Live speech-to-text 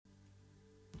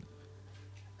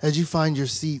As you find your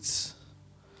seats,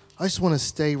 I just want to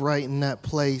stay right in that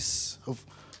place of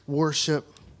worship.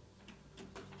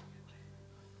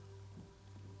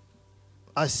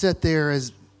 I sat there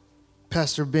as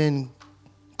Pastor Ben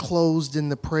closed in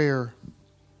the prayer,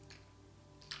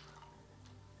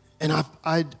 and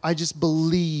I just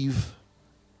believe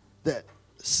that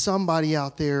somebody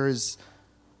out there is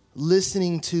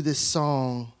listening to this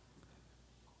song,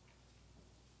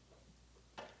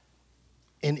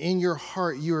 and in your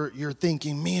heart you're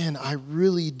thinking, man, I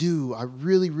really do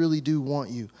want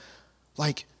you.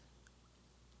 Like,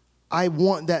 I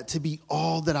want that to be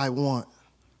all that I want,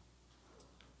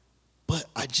 but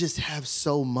I just have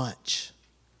so much.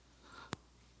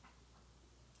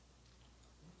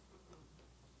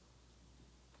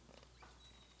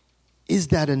 Is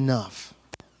that enough?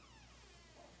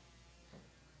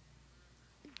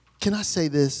 Can I say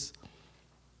this?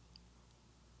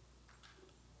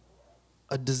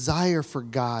 A desire for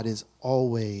God is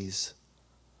always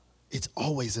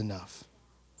enough.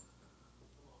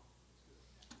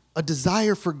 A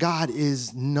desire for God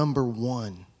is number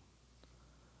one.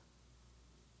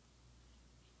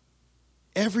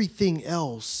 Everything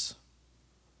else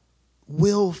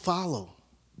will follow.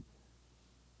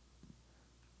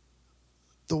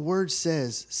 The word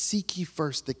says, seek ye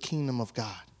first the kingdom of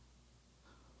God.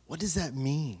 What does that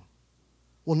mean?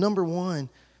 Well, number one,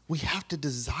 we have to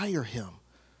desire him.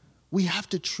 We have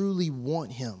to truly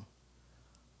want him.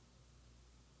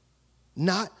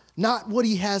 Not what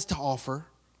he has to offer,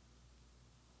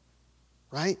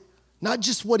 right? Not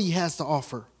just what he has to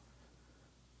offer,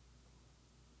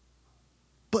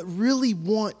 but really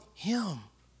want him.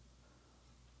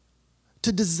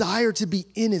 To desire to be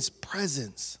in his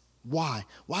presence. Why?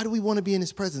 Why do we want to be in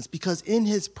his presence? Because in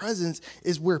his presence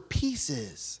is where peace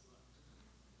is.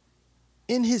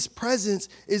 In his presence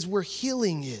is where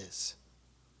healing is.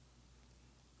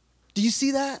 Do you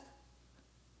see that?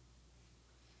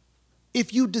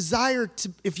 If you desire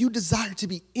to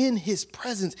be in his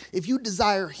presence, if you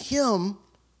desire him,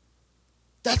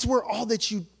 that's where all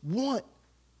that you want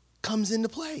comes into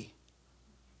play.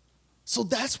 So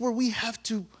that's where we have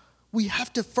to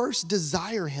first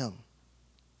desire him.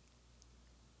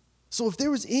 So if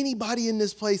there was anybody in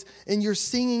this place and you're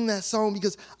singing that song,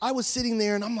 because I was sitting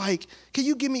there and I'm like, can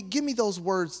you give me those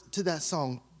words to that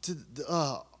song, to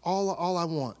all I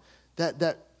want,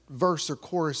 that verse or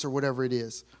chorus or whatever it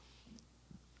is.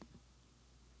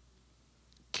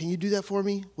 Can you do that for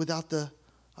me without the,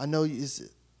 I know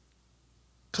is,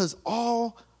 because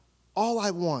all I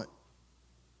want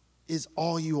is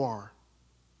all you are.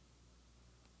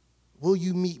 Will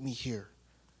you meet me here?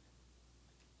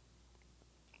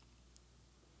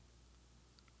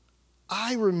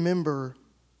 I remember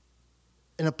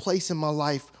in a place in my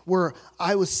life where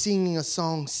I was singing a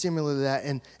song similar to that,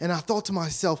 and I thought to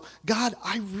myself, God,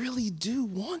 I really do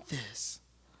want this.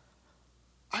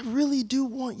 I really do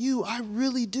want you. I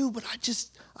really do, but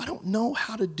I don't know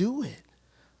how to do it.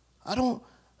 How do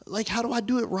I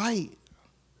do it right?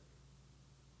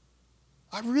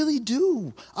 I really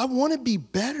do. I want to be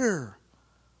better.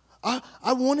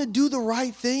 I want to do the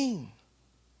right thing.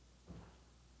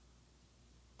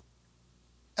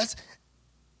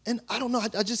 And I don't know,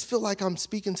 I just feel like I'm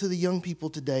speaking to the young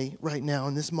people today, right now,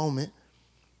 in this moment.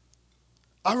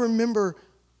 I remember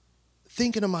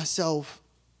thinking to myself,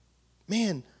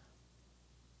 man,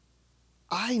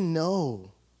 I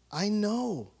know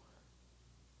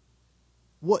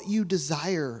what you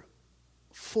desire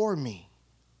for me,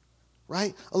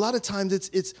 right? A lot of times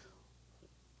it's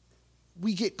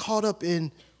we get caught up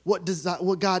in what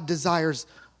God desires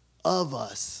of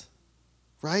us,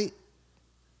 right?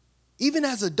 Even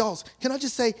as adults, can I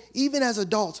just say, even as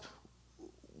adults,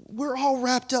 we're all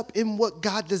wrapped up in what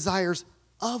God desires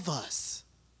of us.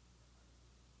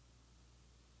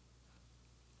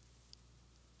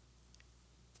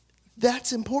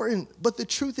 That's important, but the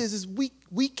truth is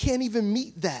we can't even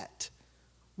meet that.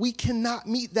 We cannot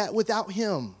meet that without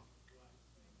him.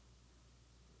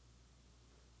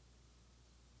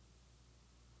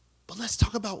 But let's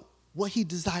talk about what he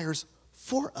desires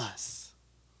for us.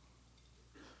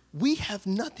 We have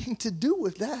nothing to do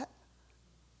with that.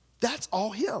 That's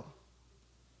all him.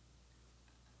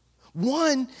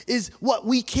 One is what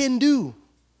we can do.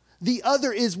 The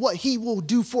other is what he will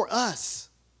do for us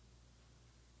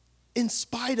in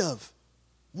spite of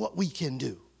what we can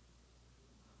do.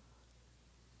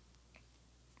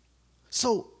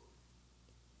 So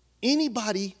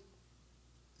anybody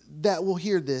that will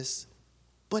hear this,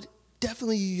 but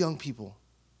definitely you young people,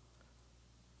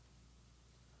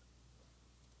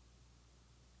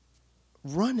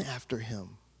 run after him.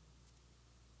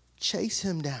 Chase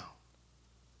him down.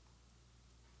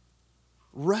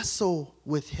 wrestle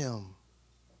with him.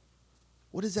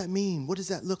 What does that mean? What does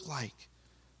that look like?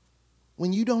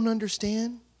 When you don't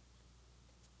understand,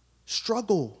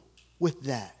 struggle with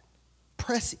that.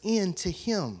 Press into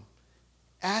him.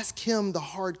 Ask him the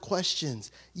hard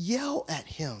questions. Yell at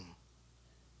him.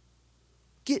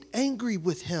 Get angry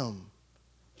with him.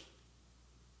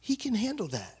 He can handle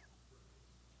that.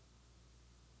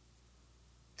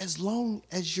 As long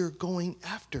as you're going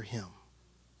after him.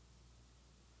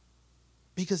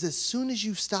 Because as soon as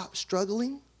you stop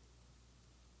struggling,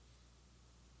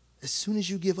 as soon as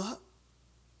you give up,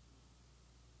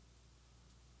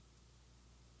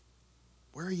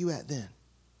 where are you at then?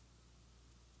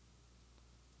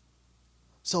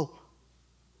 So,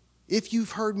 if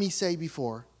you've heard me say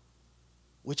before,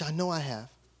 which I know I have,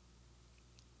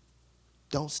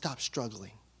 don't stop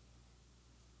struggling.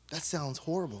 That sounds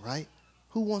horrible, right?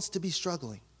 Who wants to be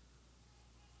struggling?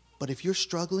 But if you're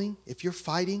struggling, if you're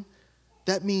fighting,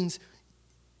 that means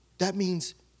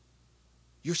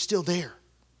you're still there.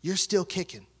 You're still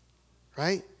kicking,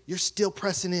 right? You're still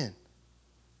pressing in.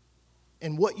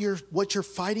 And what you're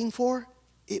fighting for,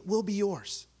 it will be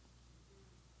yours.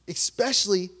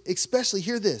 Especially,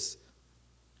 hear this.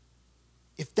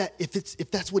 If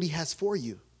that's what he has for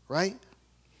you, right?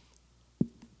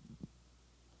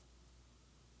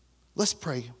 Let's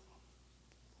pray.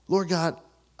 Lord God,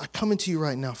 I come into you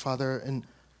right now, Father, and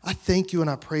I thank you and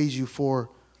I praise you for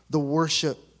the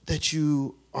worship that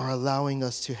you are allowing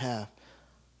us to have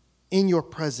in your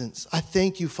presence. I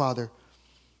thank you, Father,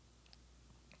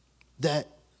 that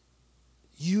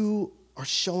you are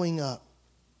showing up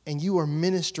and you are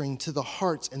ministering to the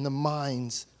hearts and the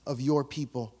minds of your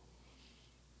people.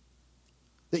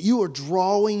 That you are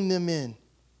drawing them in.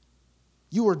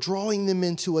 You are drawing them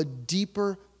into a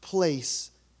deeper place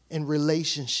and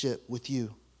relationship with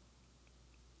you.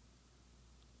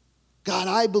 God,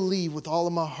 I believe with all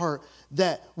of my heart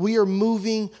that we are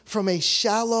moving from a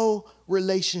shallow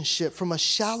relationship, from a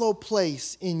shallow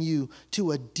place in you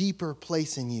to a deeper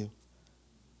place in you.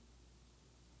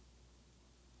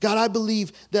 God, I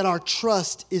believe that our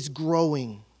trust is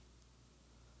growing.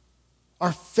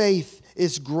 Our faith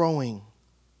is growing.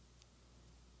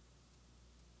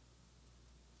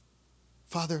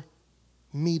 Father,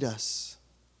 meet us.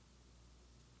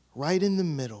 Right in the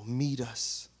middle, meet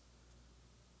us.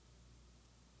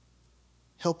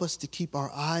 Help us to keep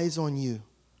our eyes on you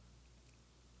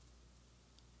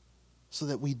so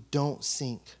that we don't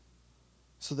sink,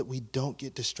 so that we don't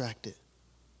get distracted.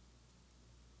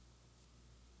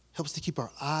 Help us to keep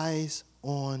our eyes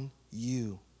on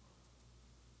you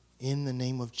in the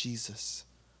name of Jesus.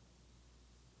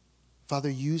 Father,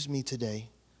 use me today.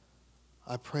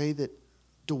 I pray that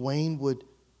Duane would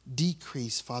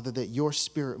decrease, Father, that your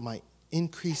spirit might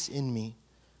increase in me,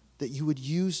 that you would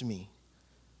use me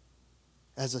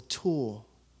as a tool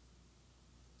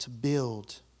to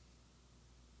build,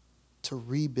 to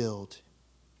rebuild,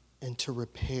 and to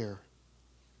repair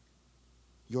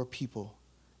your people.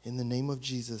 In the name of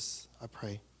Jesus, I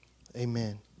pray.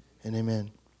 Amen and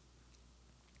amen.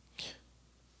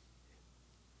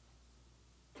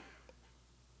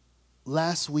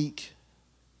 Last week,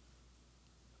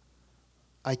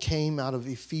 I came out of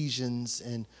Ephesians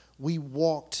and we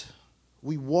walked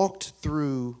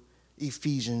through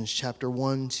Ephesians chapter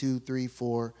 1, 2, 3,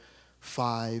 4,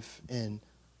 5, and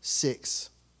 6.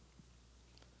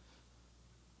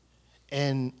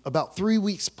 And about 3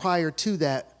 weeks prior to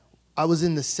that, I was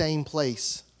in the same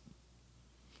place.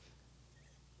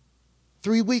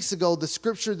 3 weeks ago, the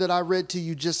scripture that I read to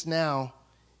you just now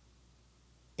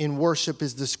in worship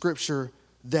is the scripture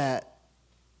that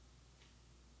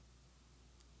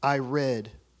I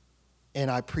read and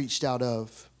I preached out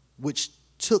of, which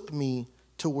took me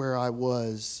to where I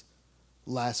was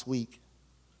last week.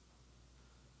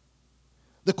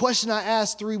 The question I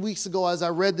asked 3 weeks ago as I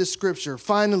read this scripture,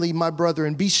 finally, my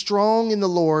brethren, be strong in the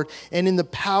Lord and in the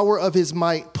power of his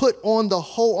might. Put on the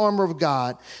whole armor of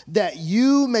God, that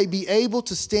you may be able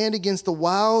to stand against the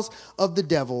wiles of the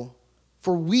devil.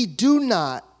 For we do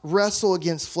not wrestle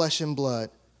against flesh and blood,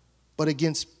 but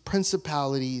against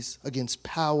principalities, against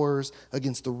powers,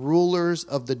 against the rulers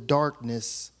of the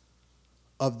darkness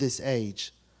of this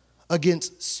age,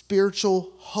 against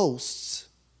spiritual hosts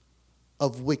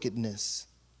of wickedness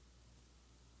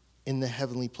in the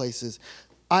heavenly places.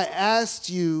 I asked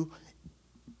you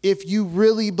if you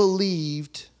really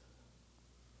believed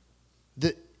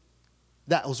that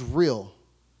that was real.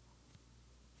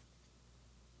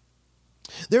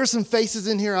 There are some faces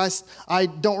in here I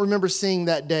don't remember seeing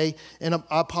that day, and I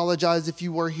apologize if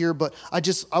you were here, but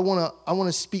I want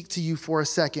to speak to you for a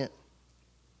second.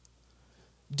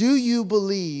 Do you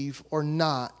believe or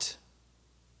not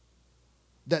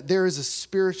that there is a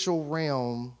spiritual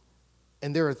realm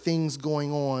and there are things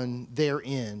going on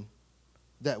therein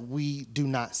that we do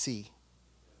not see.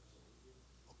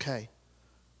 Okay.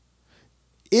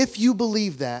 If you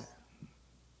believe that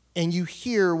and you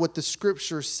hear what the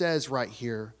scripture says right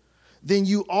here, then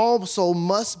you also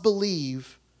must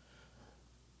believe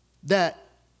that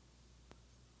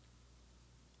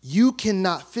you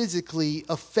cannot physically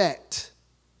affect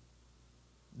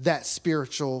that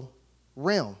spiritual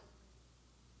realm.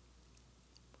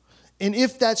 And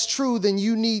if that's true, then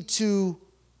you need to,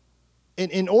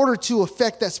 in order to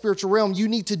affect that spiritual realm, you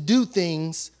need to do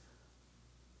things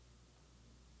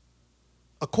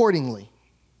accordingly.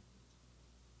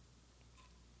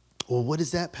 Well, what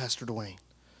is that, Pastor Duane?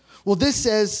 Well, this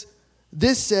says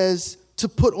to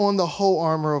put on the whole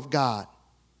armor of God.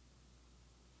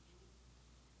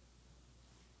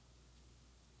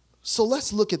 So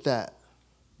let's look at that.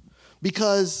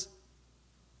 Because,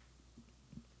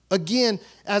 again,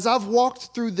 as I've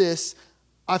walked through this,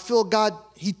 I feel God,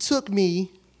 He took me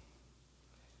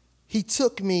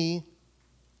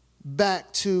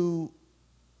back to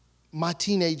my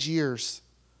teenage years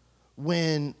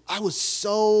when I was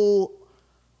so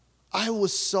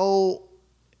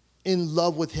in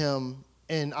love with Him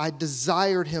and I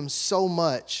desired Him so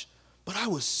much, but I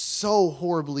was so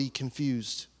horribly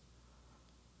confused.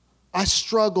 I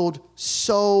struggled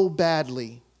so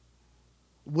badly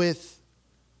with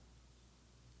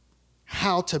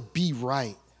how to be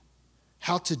right,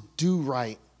 how to do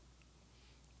right.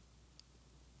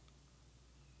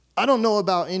 I don't know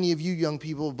about any of you young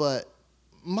people, but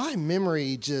my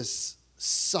memory just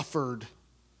suffered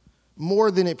more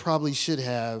than it probably should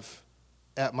have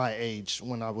at my age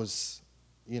when I was,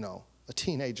 a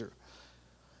teenager.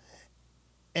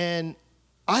 And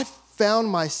I found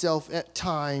myself at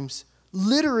times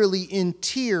literally in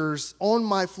tears on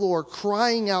my floor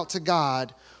crying out to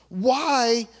God,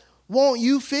 why won't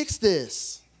you fix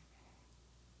this?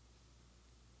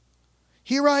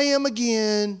 Here I am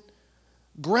again,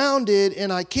 grounded,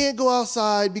 and I can't go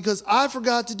outside because I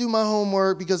forgot to do my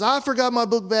homework, because I forgot my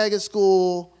book bag at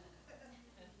school.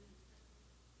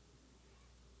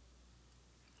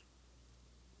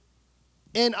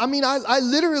 And I mean,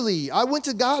 I went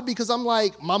to God because I'm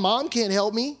like, my mom can't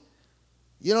help me.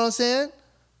 You know what I'm saying?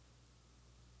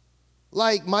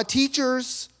 Like, my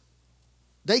teachers,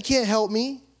 they can't help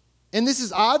me. And this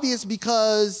is obvious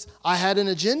because I had an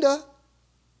agenda.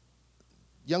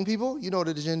 Young people, you know what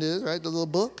an agenda is, right? The little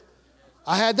book.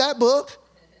 I had that book.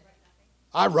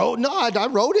 I wrote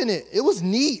in it. It was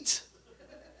neat.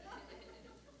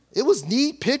 It was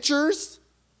neat pictures,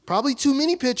 probably too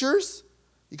many pictures,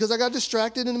 because I got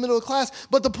distracted in the middle of class.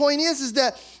 But the point is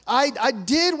that I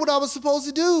did what I was supposed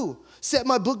to do. Set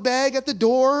my book bag at the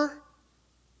door,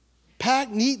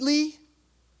 packed neatly,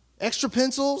 extra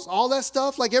pencils, all that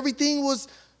stuff. Like, everything was,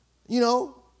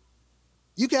 you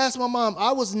can ask my mom.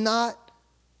 I was not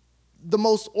the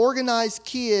most organized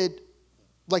kid.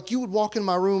 Like, you would walk in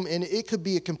my room and it could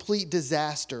be a complete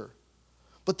disaster.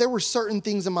 But there were certain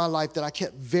things in my life that I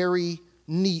kept very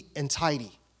neat and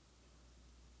tidy.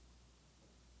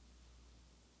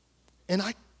 And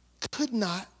I could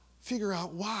not figure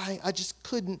out why. I just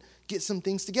couldn't get some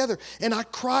things together. And I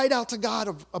cried out to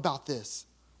God about this.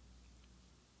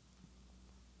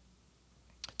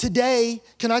 Today,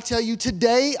 can I tell you,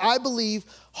 today I believe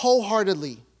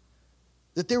wholeheartedly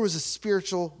that there was a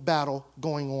spiritual battle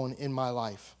going on in my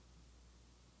life.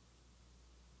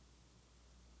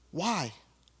 Why?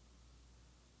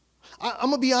 I'm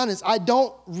going to be honest. I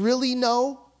don't really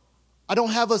know. I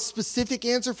don't have a specific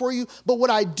answer for you. But what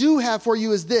I do have for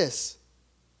you is this.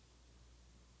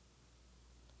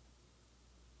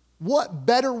 What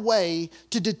better way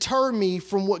to deter me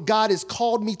from what God has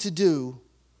called me to do?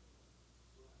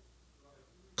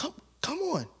 Come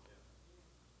on.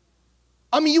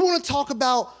 I mean, you want to talk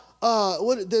about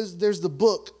there's a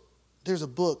book,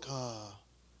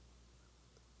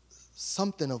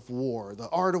 something of war, The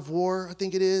Art of War, I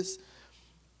think it is.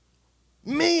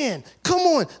 Man, come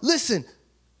on, listen.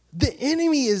 The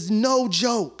enemy is no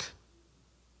joke.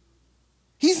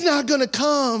 He's not going to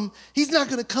come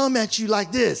at you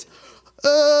like this.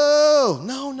 Oh,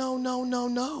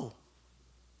 no.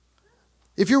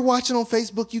 If you're watching on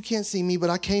Facebook, you can't see me, but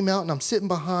I came out and I'm sitting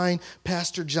behind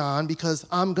Pastor John because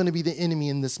I'm going to be the enemy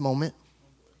in this moment.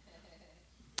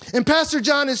 And Pastor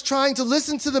John is trying to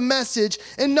listen to the message,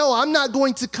 and no, I'm not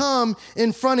going to come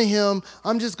in front of him.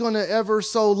 I'm just going to ever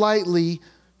so lightly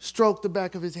stroke the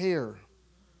back of his hair.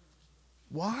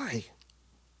 Why?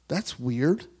 That's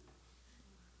weird.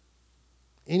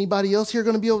 Anybody else here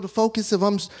going to be able to focus if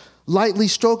I'm lightly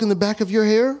stroking the back of your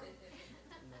hair?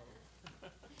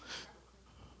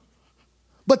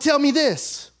 But tell me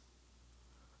this.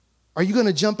 Are you going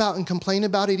to jump out and complain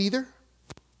about it either?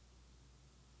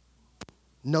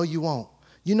 No, you won't.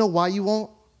 You know why you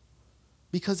won't?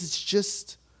 Because it's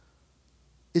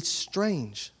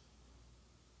strange.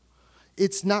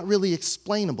 It's not really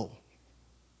explainable.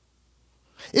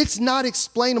 It's not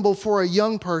explainable for a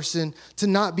young person to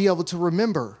not be able to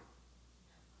remember.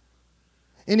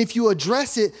 And if you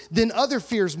address it, then other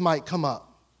fears might come up.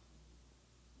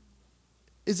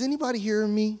 Is anybody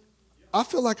hearing me? I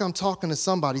feel like I'm talking to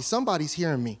somebody. Somebody's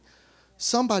hearing me.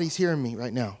 Somebody's hearing me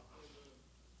right now.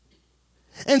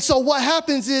 And so what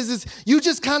happens is you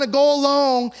just kind of go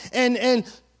along and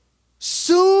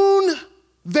soon,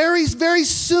 very, very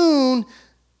soon,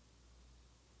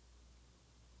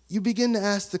 you begin to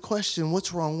ask the question,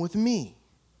 what's wrong with me?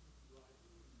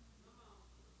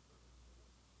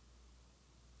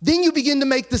 Then you begin to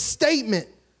make the statement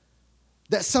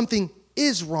that something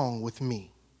is wrong with me.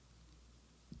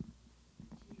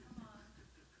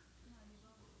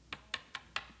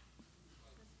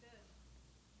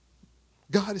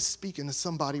 God is speaking to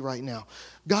somebody right now.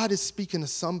 God is speaking to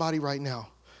somebody right now.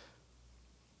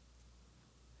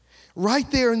 Right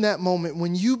there in that moment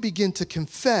when you begin to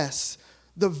confess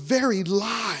the very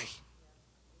lie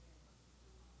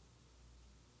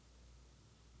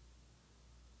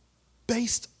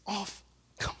based off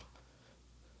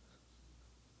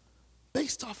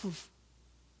of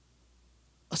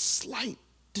a slight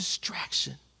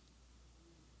distraction.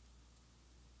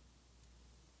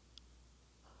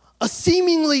 A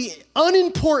seemingly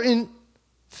unimportant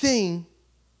thing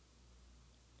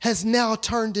has now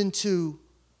turned into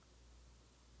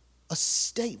a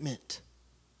statement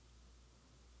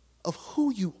of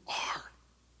who you are.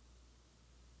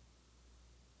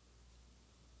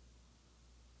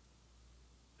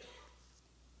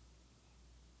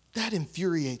 That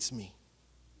infuriates me.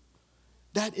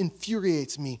 That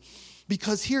infuriates me.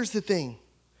 Because here's the thing.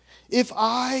 If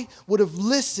I would have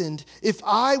listened, if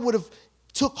I would have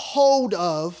took hold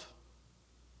of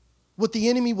what the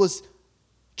enemy was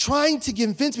trying to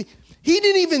convince me. He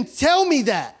didn't even tell me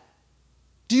that.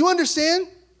 Do you understand?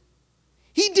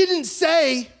 He didn't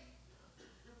say,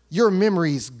 your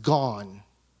memory's gone.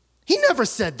 He never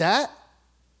said that.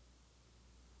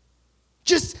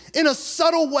 Just in a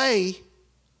subtle way,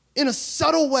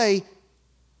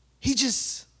 he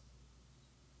just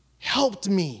helped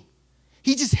me.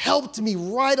 He just helped me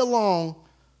right along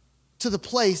to the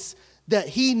place that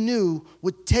he knew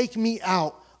would take me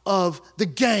out of the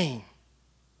game.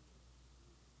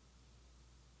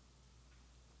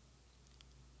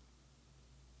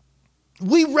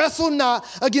 We wrestle not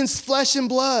against flesh and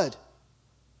blood.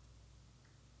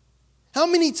 How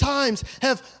many times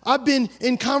have I been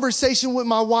in conversation with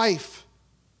my wife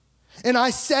and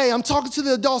I'm talking to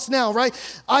the adults now, right?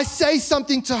 I say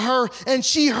something to her and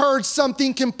she heard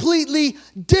something completely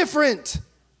different.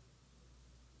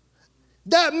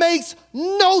 That makes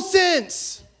no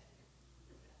sense.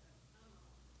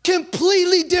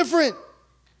 Completely different.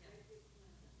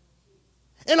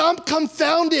 And I'm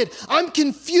confounded. I'm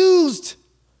confused.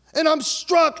 And I'm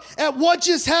struck at what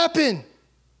just happened.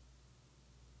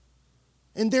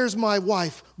 And there's my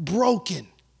wife, broken.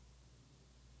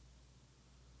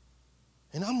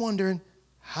 And I'm wondering,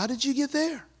 how did you get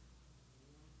there?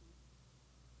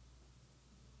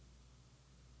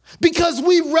 Because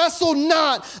we wrestle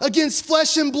not against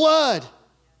flesh and blood.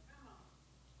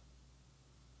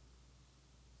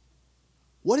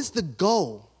 What is the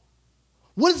goal?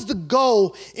 What is the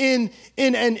goal in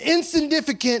an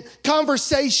insignificant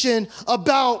conversation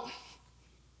about,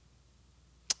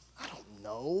 I don't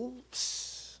know,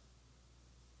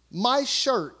 my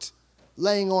shirt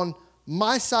laying on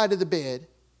my side of the bed?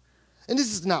 And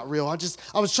this is not real.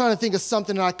 I was trying to think of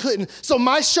something and I couldn't. So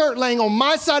my shirt laying on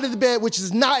my side of the bed, which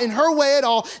is not in her way at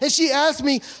all. And she asked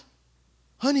me,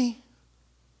 honey,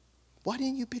 why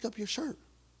didn't you pick up your shirt?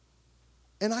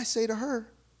 And I say to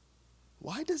her,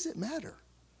 why does it matter?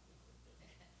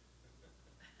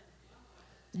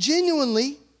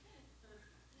 Genuinely,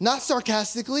 not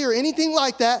sarcastically or anything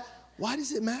like that, why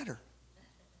does it matter?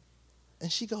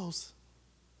 And she goes,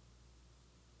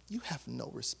 you have no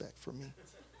respect for me.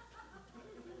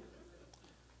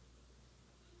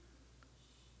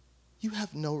 You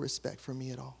have no respect for me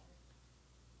at all.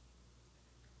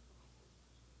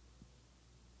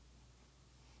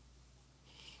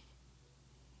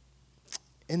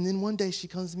 And then one day she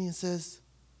comes to me and says,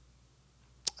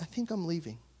 I think I'm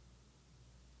leaving.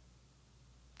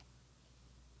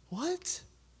 What?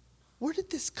 Where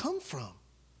did this come from?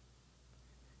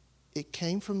 It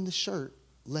came from the shirt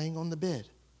laying on the bed.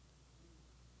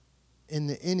 And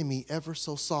the enemy, ever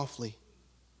so softly,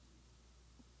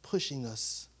 pushing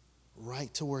us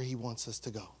right to where he wants us to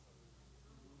go.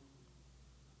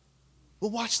 But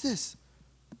watch this.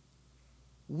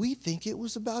 We think it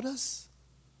was about us,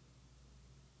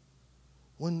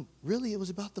 when really it was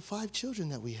about the 5 children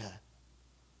that we had,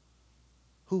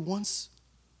 who once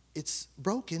it's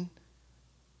broken,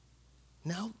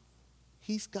 now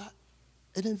he's got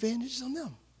an advantage on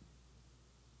them.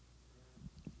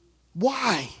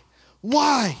 Why?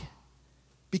 Why?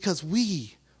 Because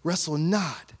we wrestle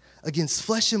not against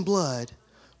flesh and blood,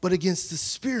 but against the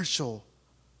spiritual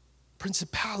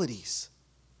principalities.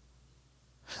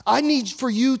 I need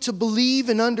for you to believe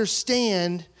and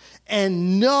understand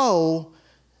and know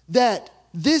that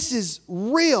this is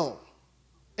real.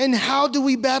 And how do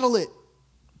we battle it?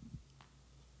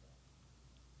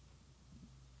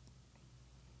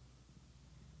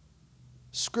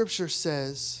 Scripture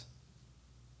says,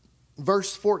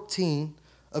 verse 14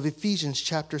 of Ephesians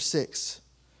chapter 6,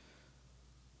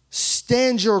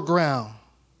 stand your ground,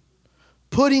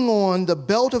 putting on the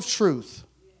belt of truth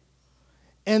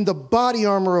and the body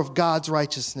armor of God's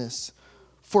righteousness.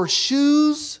 For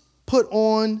shoes, put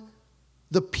on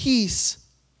the peace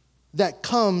that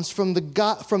comes from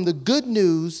the good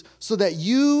news, so that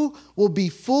you will be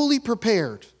fully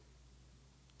prepared.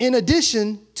 In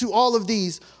addition to all of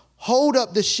these, hold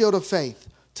up the shield of faith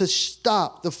to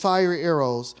stop the fiery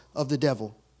arrows of the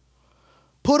devil.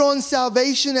 Put on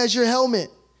salvation as your helmet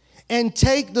and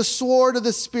take the sword of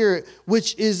the Spirit,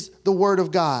 which is the word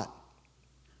of God.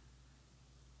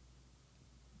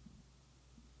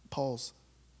 Pause.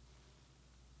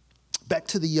 Back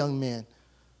to the young man,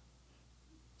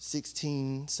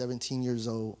 16, 17 years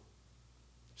old,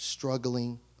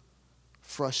 struggling,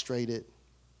 frustrated,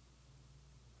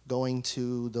 going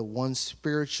to the one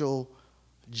spiritual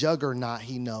juggernaut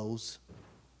he knows,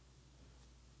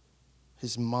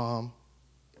 his mom.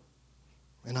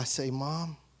 And I say,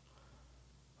 Mom,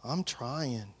 I'm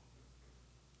trying.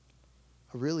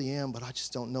 I really am, but I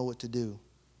just don't know what to do.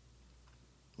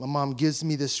 My mom gives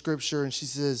me this scripture and she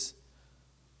says,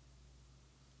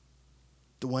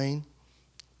 Duane,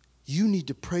 you need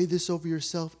to pray this over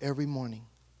yourself every morning.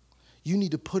 You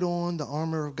need to put on the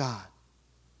armor of God.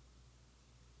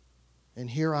 And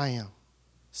here I am,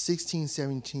 16,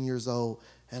 17 years old,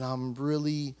 and I'm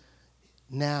really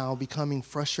now becoming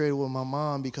frustrated with my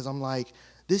mom because I'm like,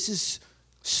 this is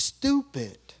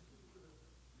stupid.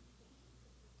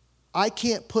 I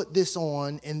can't put this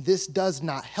on, and this does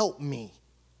not help me.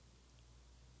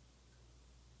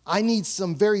 I need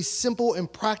some very simple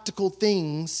and practical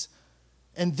things,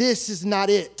 and this is not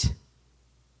it.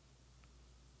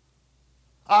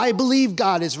 I believe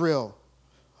God is real.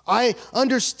 I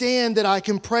understand that I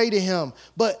can pray to him,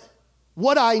 but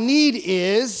what I need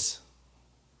is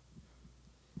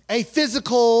a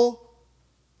physical,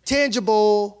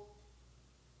 tangible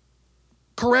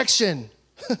correction.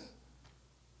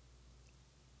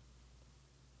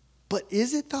 But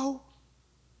is it though?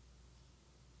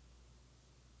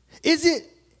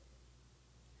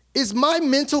 Is my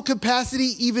mental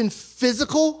capacity even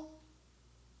physical?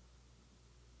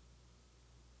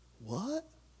 What?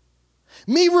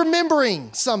 Me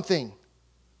remembering something.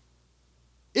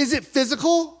 Is it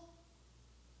physical?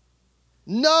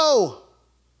 No.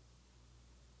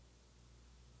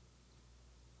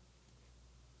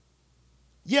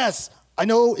 Yes, I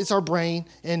know it's our brain,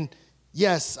 and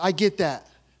yes, I get that.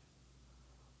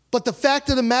 But the fact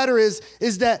of the matter is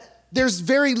that there's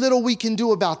very little we can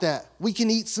do about that. We can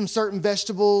eat some certain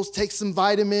vegetables, take some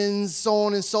vitamins, so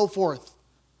on and so forth.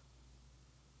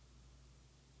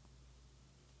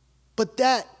 But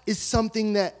that is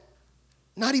something that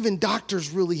not even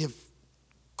doctors really have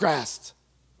grasped.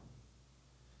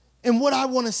 And what I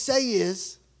want to say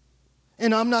is,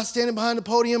 and I'm not standing behind the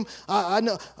podium, I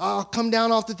know I'll come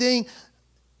down off the thing.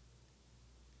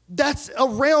 That's a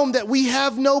realm that we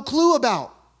have no clue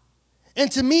about. And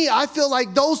to me, I feel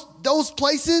like those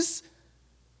places,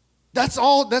 that's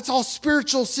all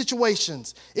spiritual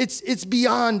situations. It's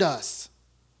beyond us.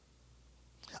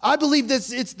 I believe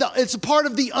that it's a part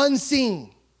of the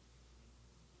unseen.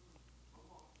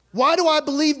 Why do I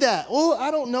believe that? Well,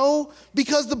 I don't know.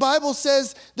 Because the Bible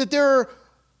says that there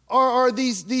are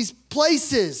these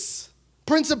places,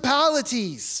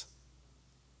 principalities.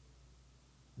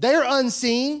 They're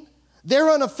unseen. They're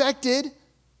unaffected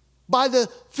by the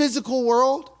physical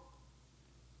world.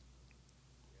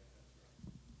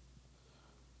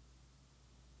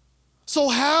 So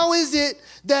how is it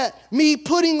that me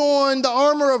putting on the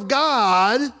armor of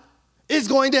God is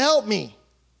going to help me?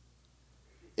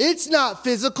 It's not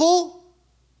physical.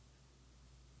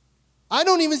 I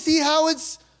don't even see how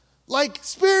it's like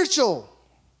spiritual.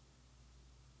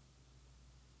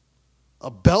 A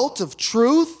belt of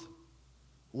truth?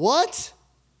 What?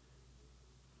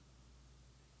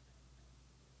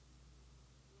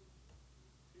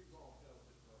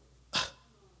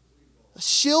 A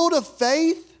shield of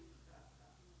faith?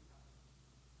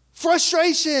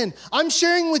 Frustration. I'm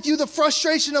sharing with you the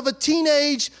frustration of a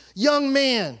teenage young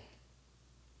man.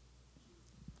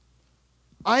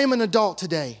 I am an adult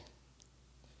today.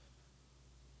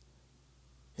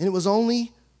 And it was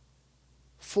only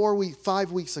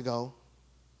 5 weeks ago.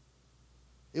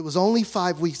 It was only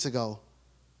 5 weeks ago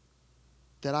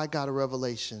that I got a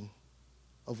revelation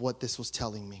of what this was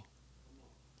telling me.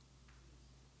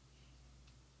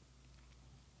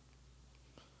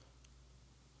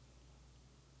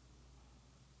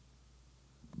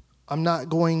 I'm not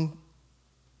going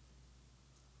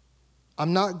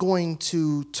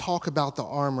to talk about the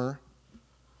armor,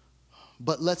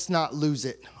 but let's not lose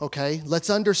it, okay? Let's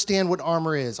understand what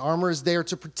armor is. Armor is there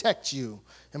to protect you.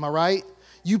 Am I right?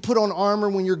 You put on armor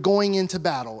when you're going into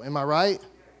battle. Am I right?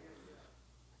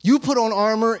 You put on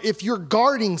armor if you're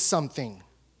guarding something,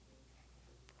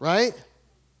 right?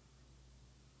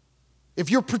 If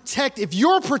you're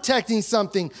protecting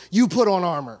something, you put on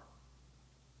armor.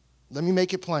 Let me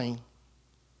make it plain.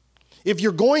 If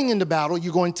you're going into battle,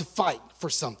 you're going to fight for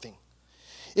something.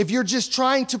 If you're just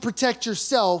trying to protect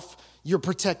yourself, you're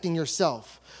protecting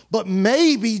yourself. But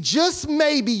maybe, just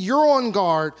maybe, you're on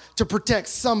guard to protect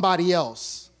somebody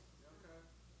else.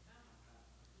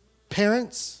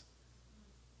 Parents,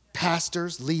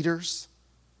 pastors, leaders.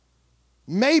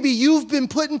 Maybe you've been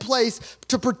put in place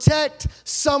to protect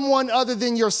someone other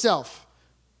than yourself.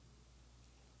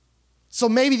 So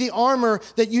maybe the armor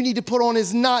that you need to put on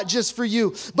is not just for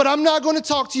you. But I'm not going to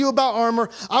talk to you about armor.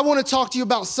 I want to talk to you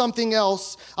about something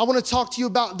else. I want to talk to you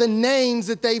about the names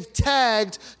that they've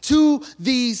tagged to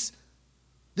this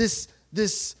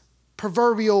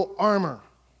proverbial armor.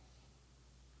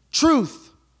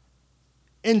 Truth,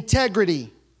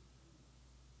 integrity,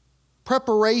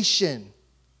 preparation.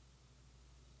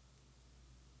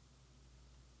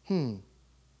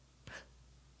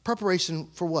 Preparation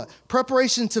for what?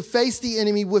 Preparation to face the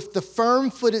enemy with the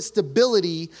firm-footed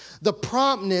stability, the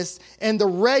promptness, and the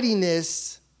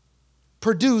readiness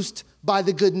produced by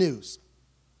the good news.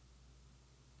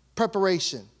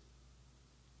 Preparation.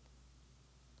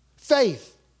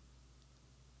 Faith.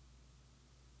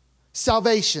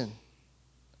 Salvation.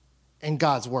 And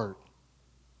God's word.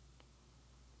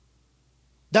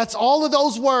 That's all of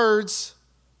those words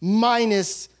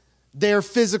minus their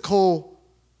physical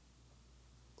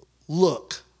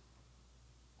look,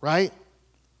 right?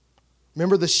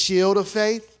 Remember the shield of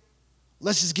faith?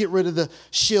 Let's just get rid of the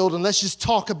shield and let's just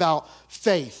talk about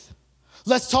faith.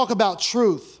 Let's talk about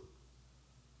truth.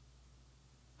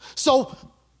 So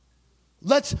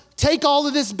let's take all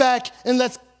of this back and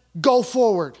let's go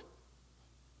forward.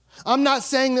 I'm not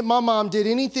saying that my mom did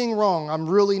anything wrong. I'm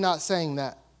really not saying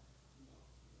that.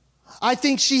 I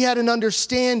think she had an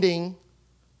understanding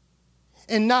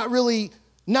and not really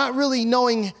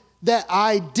knowing that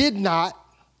I did not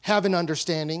have an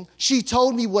understanding. She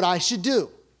told me what I should do.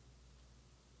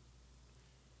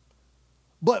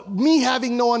 But me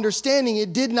having no understanding,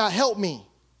 it did not help me.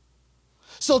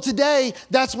 So today,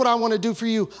 that's what I want to do for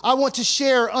you. I want to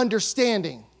share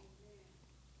understanding.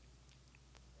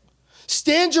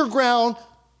 Stand your ground,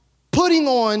 putting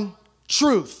on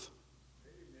truth.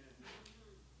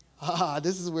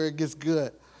 This is where it gets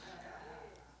good.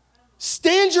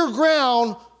 Stand your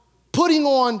ground, putting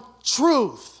on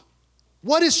truth.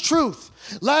 What is truth?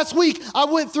 Last week, I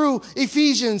went through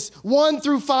Ephesians 1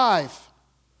 through 5.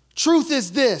 Truth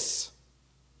is this.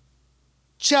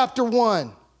 Chapter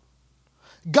 1.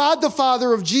 God the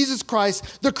Father of Jesus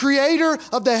Christ, the creator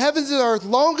of the heavens and earth,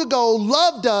 long ago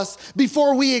loved us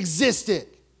before we existed.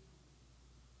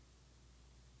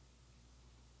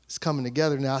 It's coming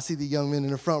together now. I see the young men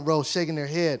in the front row shaking their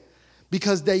head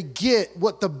because they get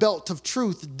what the belt of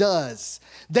truth does.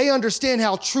 They understand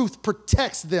how truth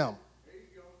protects them.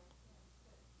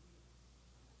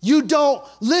 You don't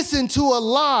listen to a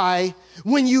lie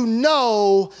when you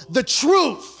know the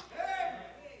truth.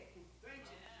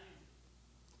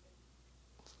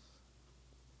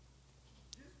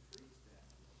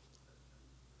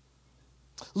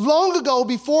 Long ago,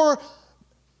 before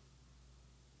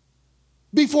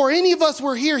any of us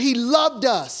were here, he loved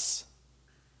us.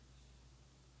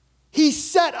 He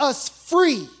set us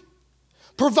free,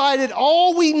 provided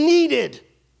all we needed.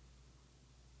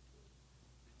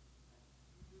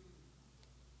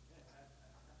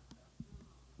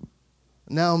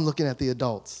 Now I'm looking at the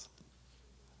adults.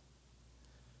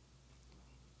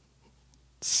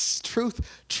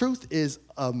 Truth is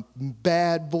a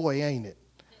bad boy, ain't it?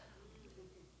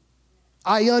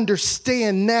 I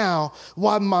understand now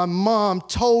why my mom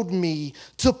told me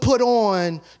to put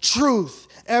on truth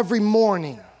every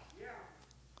morning.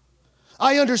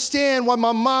 I understand why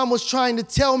my mom was trying to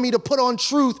tell me to put on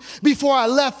truth before I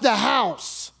left the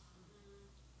house.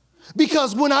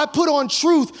 Because when I put on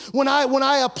truth, when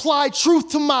I apply truth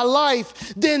to my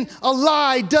life, then a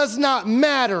lie does not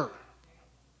matter.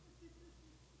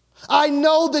 I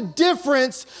know the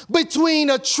difference between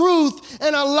a truth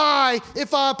and a lie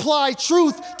if I apply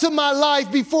truth to my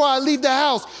life before I leave the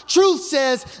house. Truth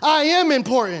says I am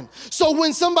important. So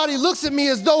when somebody looks at me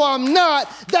as though I'm not,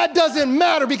 that doesn't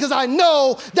matter because I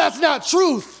know that's not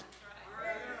truth.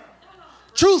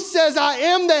 Truth says I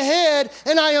am the head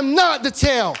and I am not the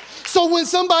tail. So when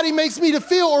somebody makes me to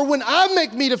feel, or when I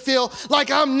make me to feel like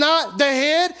I'm not the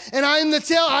head and I am the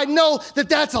tail, I know that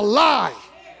that's a lie.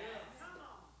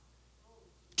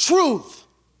 Truth.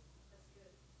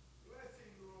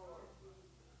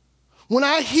 When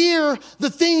I hear the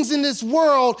things in this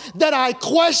world that I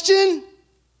question,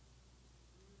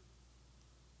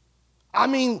 I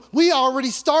mean, we already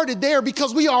started there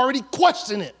because we already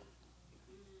question it.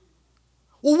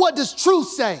 Well, what does truth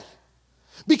say?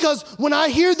 Because when I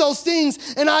hear those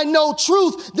things and I know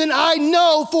truth, then I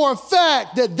know for a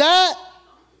fact that that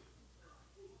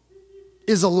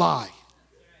is a lie.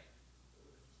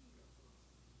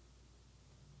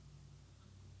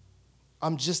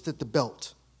 I'm just at the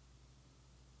belt.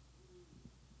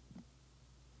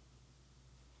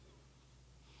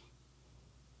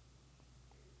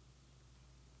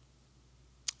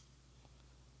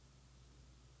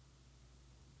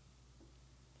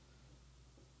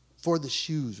 For the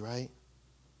shoes, right?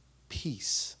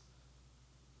 Peace.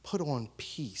 Put on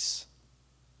peace.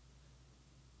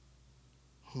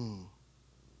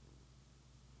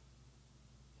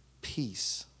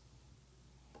 Peace.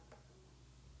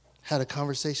 Had a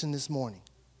conversation this morning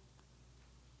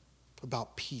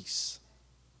about peace.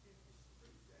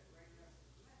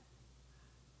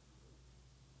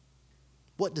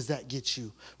 What does that get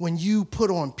you? When you put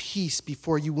on peace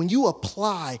before you, when you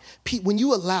apply, when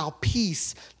you allow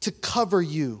peace to cover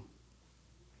you.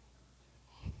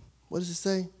 What does it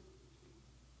say?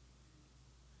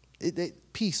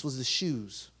 Peace was the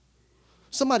shoes.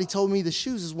 Somebody told me the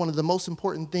shoes is one of the most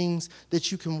important things that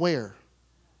you can wear.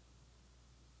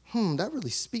 That really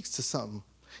speaks to something.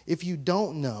 If you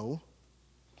don't know,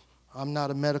 I'm not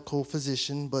a medical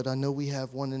physician, but I know we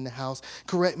have one in the house.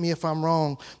 Correct me if I'm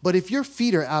wrong, but if your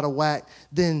feet are out of whack,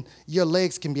 then your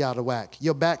legs can be out of whack.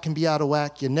 Your back can be out of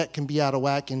whack. Your neck can be out of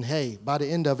whack. And hey, by the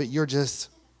end of it, you're just...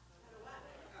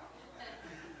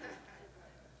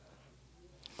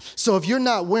 So if you're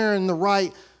not wearing the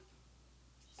right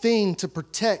thing to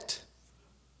protect,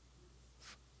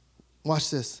 watch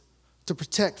this, to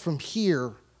protect from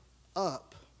here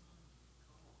up.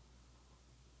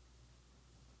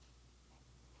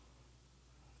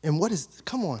 And what is,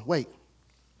 come on, wait.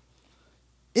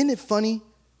 Isn't it funny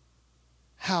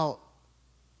how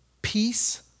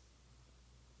peace,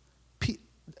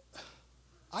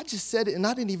 I just said it and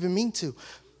I didn't even mean to.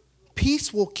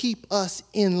 Peace will keep us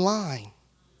in line.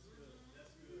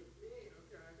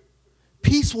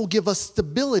 Peace will give us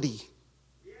stability.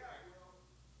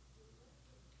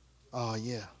 Oh,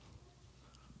 yeah.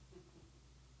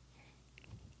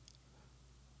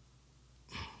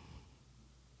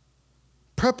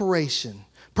 Preparation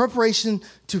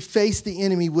to face the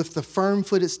enemy with the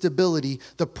firm-footed stability,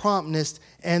 the promptness,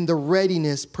 and the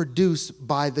readiness produced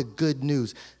by the good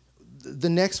news. The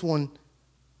next one,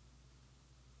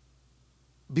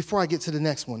 before I get to the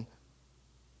next one,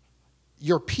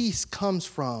 your peace comes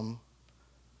from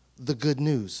the good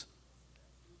news.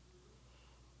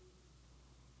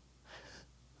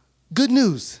 Good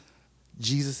news,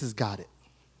 Jesus has got it.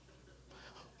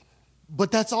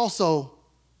 But that's also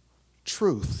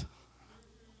truth.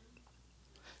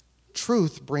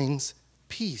 Truth brings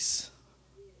peace.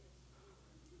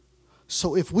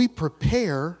 So if we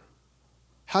prepare,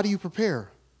 how do you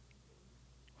prepare?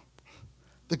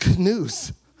 The good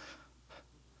news.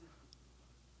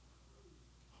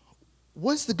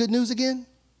 What's the good news again?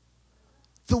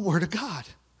 The Word of God.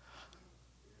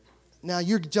 Now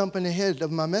you're jumping ahead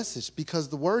of my message because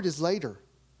the Word is later.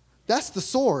 That's the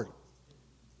sword.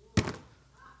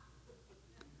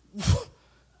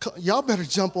 Y'all better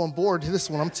jump on board to this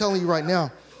one. I'm telling you right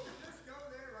now.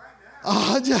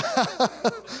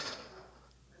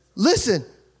 Listen.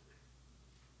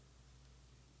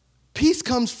 Peace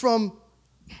comes from,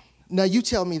 now you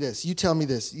tell me this.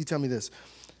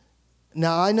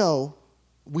 Now I know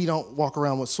we don't walk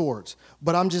around with swords,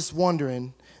 but I'm just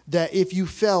wondering that if you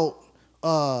felt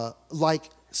like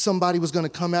somebody was going to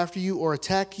come after you or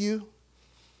attack you,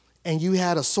 and you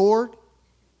had a sword,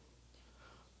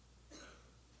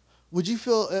 would you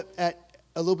feel at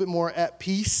a little bit more at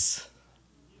peace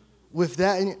with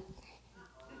that?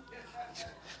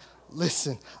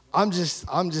 Listen, I'm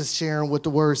just sharing what the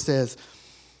word says.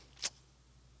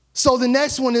 So the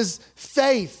next one is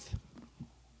faith.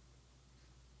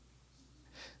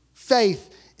 Faith.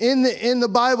 In the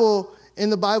Bible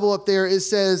up there, it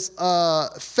says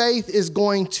faith is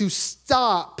going to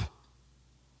stop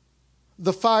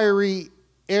the fiery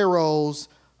arrows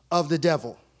of the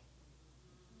devil.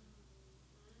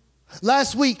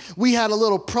 Last week, we had a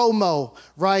little promo,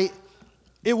 right?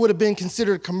 It would have been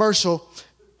considered a commercial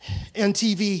on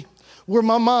TV where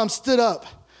my mom stood up,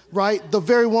 right? The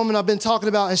very woman I've been talking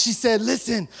about, and she said,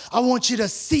 listen, I want you to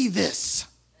see this.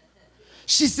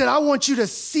 She said, I want you to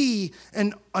see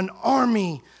an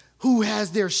army who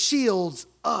has their shields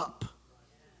up,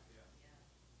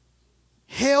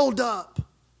 held up.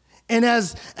 And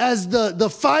as the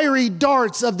fiery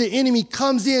darts of the enemy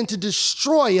comes in to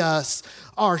destroy us,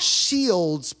 our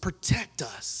shields protect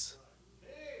us.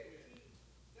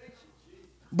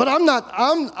 But I'm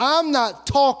not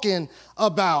talking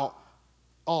about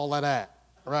all of that,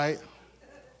 right?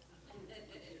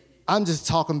 I'm just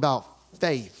talking about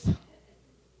faith.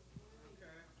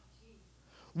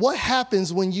 What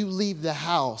happens when you leave the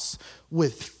house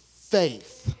with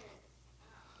faith?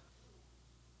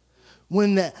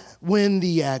 When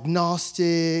the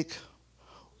agnostic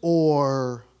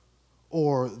or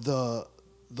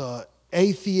the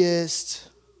atheist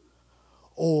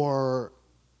or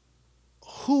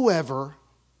whoever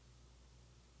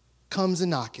comes a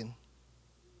knocking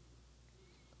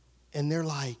and they're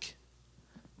like,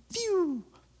 phew,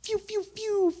 phew, phew,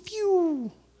 phew,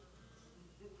 phew,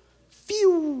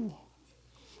 phew.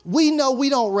 We know we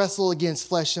don't wrestle against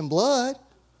flesh and blood,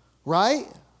 right?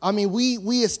 I mean,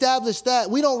 we established that.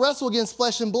 We don't wrestle against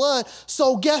flesh and blood.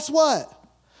 So guess what?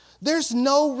 There's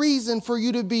no reason for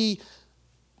you to be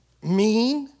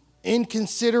mean,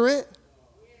 inconsiderate.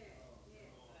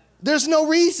 There's no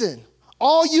reason.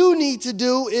 All you need to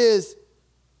do is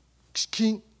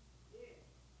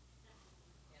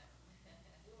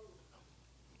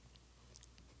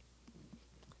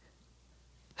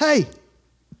hey,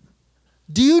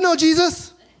 do you know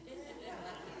Jesus?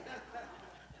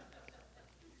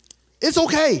 It's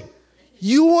okay.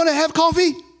 You want to have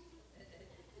coffee?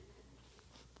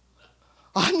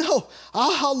 I know.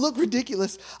 I'll look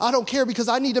ridiculous. I don't care because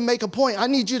I need to make a point. I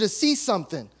need you to see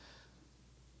something.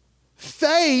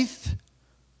 Faith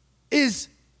is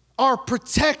our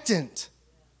protectant.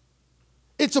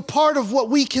 It's a part of what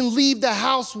we can leave the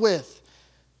house with.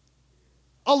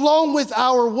 Along with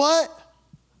our what?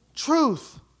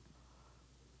 Truth.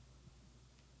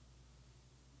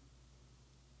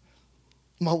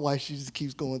 My wife, she just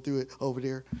keeps going through it over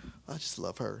there. I just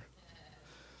love her.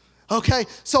 Okay,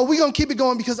 so we're going to keep it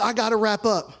going because I got to wrap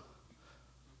up.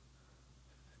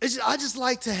 I just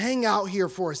like to hang out here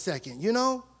for a second, you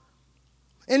know?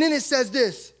 And then it says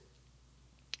this.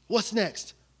 What's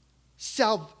next?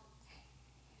 Salvation.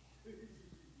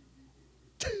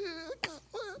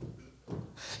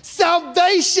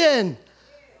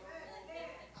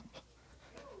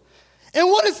 And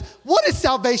what is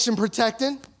salvation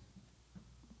protecting?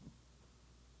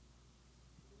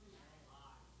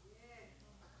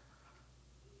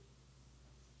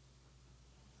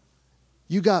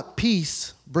 You got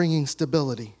peace bringing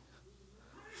stability.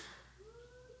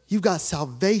 You've got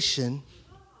salvation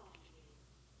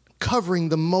covering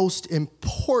the most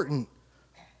important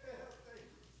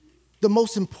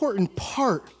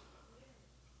part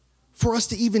for us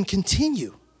to even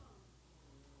continue.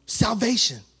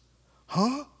 Salvation.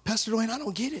 Huh? Pastor Duane, I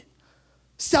don't get it.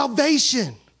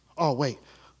 Salvation. Oh, wait.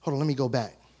 Hold on, let me go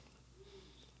back.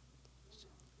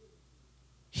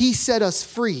 He set us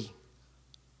free.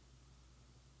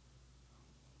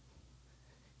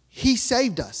 He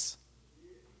saved us.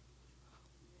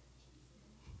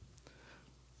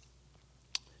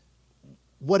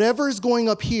 Whatever is going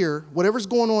up here, whatever's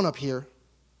going on up here,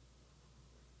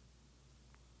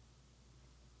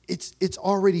 it's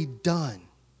already done.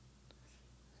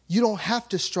 You don't have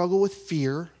to struggle with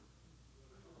fear.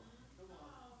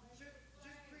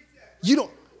 You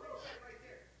don't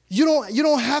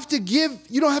have to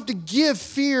give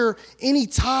fear any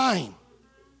time.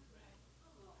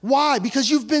 Why? Because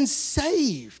you've been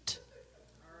saved.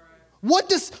 What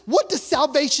does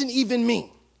salvation even mean?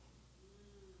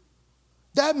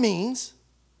 That means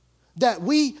that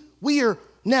we are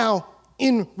now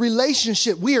in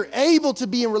relationship. We are able to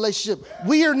be in relationship.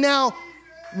 We are now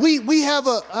We have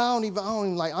a, I don't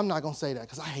even like, I'm not going to say that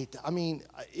because I hate that. I mean,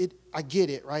 I get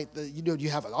it, right? You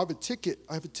have I have a ticket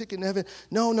in heaven.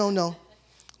 No.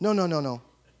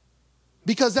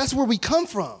 Because that's where we come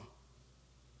from.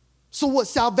 So what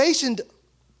salvation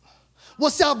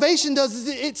does is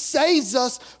it saves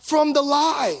us from the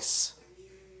lies.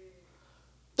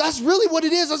 That's really what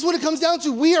it is. That's what it comes down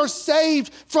to. We are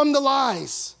saved from the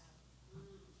lies.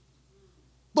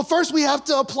 But first we have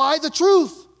to apply the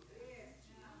truth.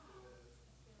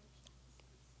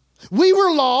 We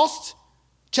were lost,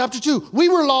 chapter 2, we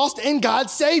were lost and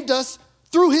God saved us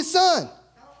through his son.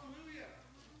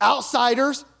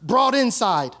 Outsiders brought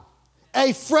inside.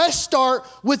 A fresh start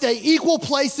with an equal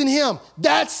place in him.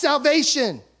 That's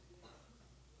salvation.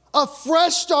 A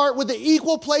fresh start with an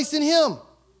equal place in him.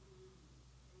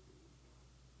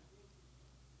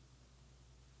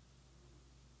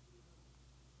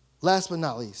 Last but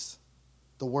not least,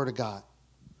 the word of God.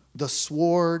 The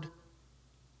sword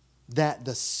that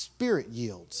the Spirit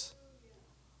yields.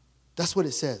 That's what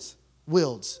it says.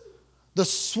 Wields. The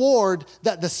sword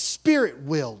that the Spirit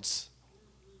wields.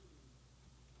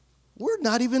 We're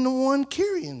not even the one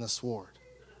carrying the sword.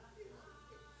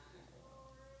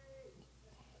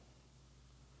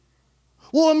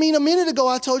 Well, I mean, a minute ago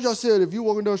I told you, I said, if you're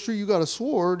walking down the street, you got a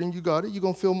sword and you got it, you're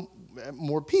going to feel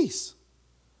more peace.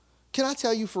 Can I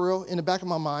tell you for real, in the back of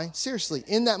my mind, seriously,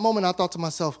 in that moment I thought to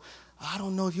myself, I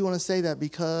don't know if you want to say that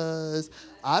because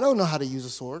I don't know how to use a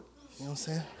sword. You know what I'm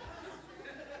saying?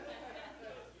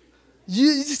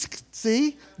 You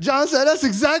see? John said, that's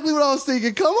exactly what I was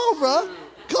thinking. Come on, bro.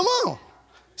 Come on.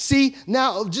 See,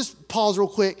 now just pause real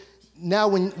quick. Now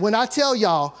when I tell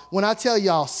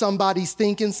y'all somebody's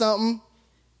thinking something,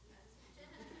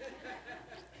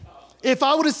 if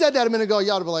I would have said that a minute ago,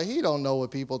 y'all would be like, he don't know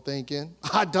what people thinking.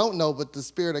 I don't know, but the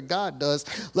Spirit of God does.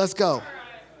 Let's go.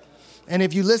 And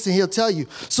if you listen, he'll tell you.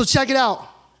 So check it out.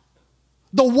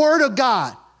 The word of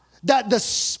God that the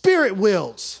Spirit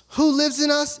wills. Who lives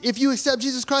in us if you accept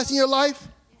Jesus Christ in your life?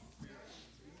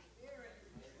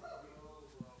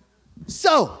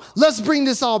 So let's bring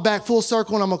this all back full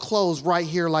circle, and I'm going to close right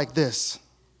here like this.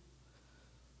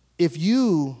 If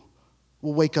you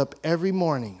will wake up every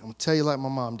morning, I'm going to tell you like my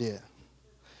mom did,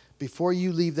 before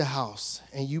you leave the house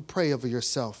and you pray over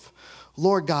yourself,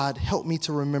 Lord God, help me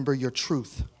to remember your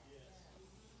truth.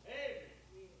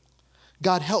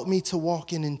 God, help me to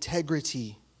walk in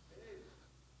integrity.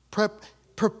 Help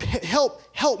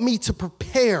me to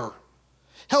prepare.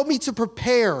 Help me to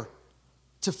prepare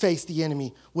to face the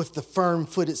enemy with the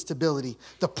firm-footed stability,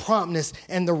 the promptness,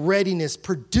 and the readiness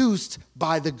produced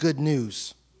by the good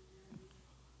news.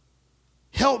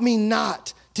 Help me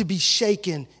not to be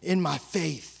shaken in my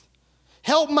faith.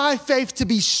 Help my faith to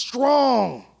be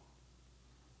strong.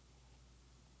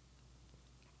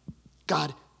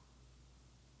 God,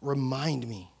 remind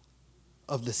me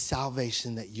of the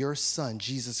salvation that your Son,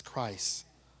 Jesus Christ,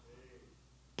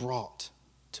 brought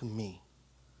to me.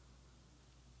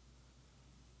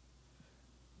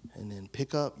 And then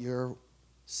pick up your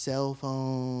cell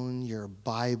phone, your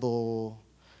Bible,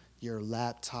 your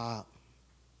laptop,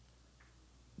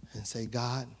 and say,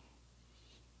 God,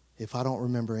 if I don't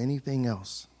remember anything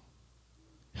else,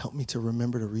 help me to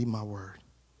remember to read my word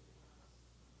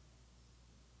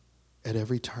at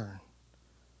every turn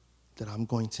that I'm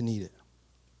going to need it.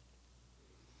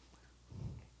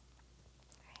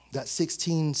 That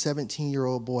 16,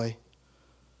 17-year-old boy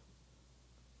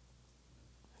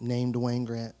named Duane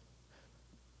Grant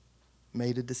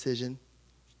made a decision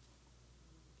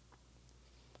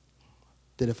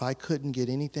that if I couldn't get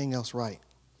anything else right,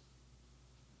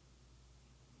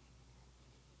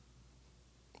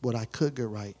 what I could get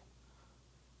right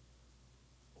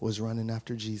was running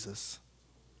after Jesus.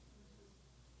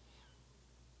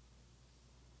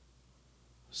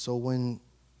 So when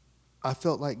I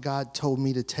felt like God told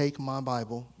me to take my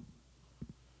Bible,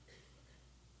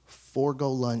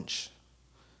 forego lunch,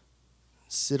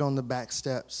 sit on the back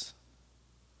steps,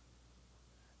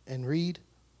 and read,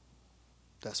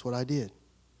 that's what I did.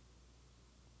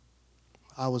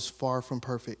 I was far from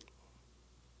perfect.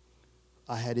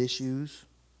 I had issues,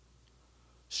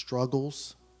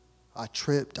 struggles. I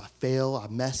tripped, I failed, I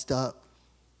messed up.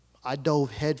 I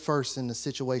dove headfirst into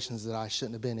situations that I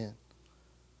shouldn't have been in.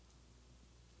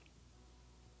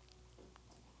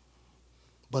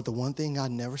 But the one thing I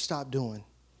never stopped doing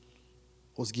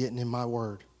was getting in my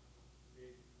word.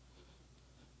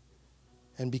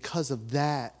 And because of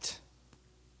that,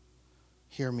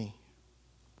 hear me,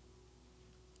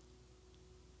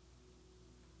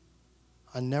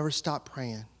 I never stopped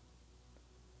praying.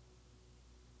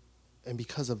 And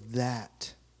because of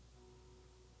that,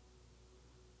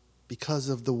 because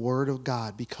of the word of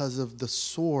God, because of the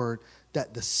sword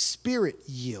that the Spirit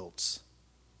yields.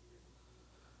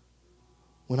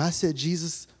 When I said,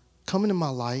 Jesus, come into my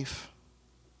life,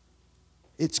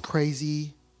 it's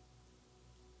crazy,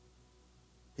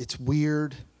 it's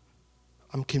weird,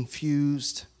 I'm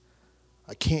confused,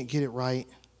 I can't get it right.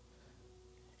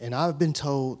 And I've been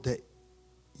told that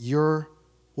you're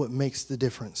what makes the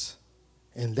difference.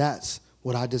 And that's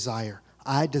what I desire.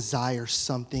 I desire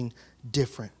something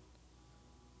different.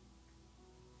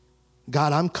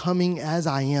 God, I'm coming as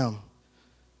I am.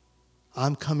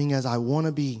 I'm coming as I want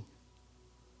to be.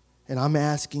 And I'm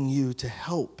asking you to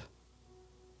help.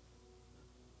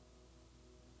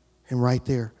 And right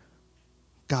there,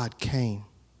 God came.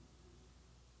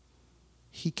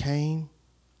 He came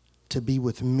to be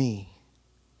with me,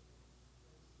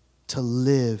 to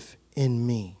live in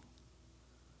me.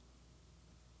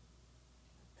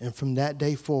 And from that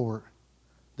day forward,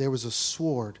 there was a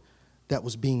sword that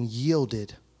was being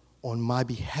yielded on my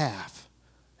behalf.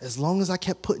 As long as I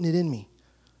kept putting it in me,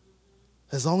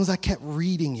 as long as I kept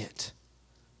reading it.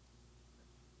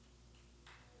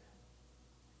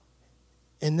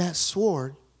 And that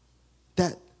sword,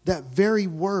 that very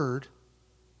word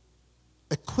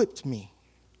equipped me.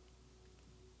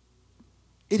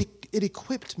 It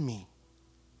equipped me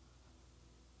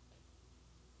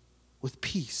with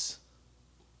peace.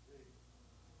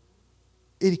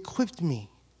 It equipped me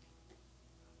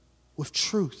with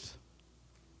truth.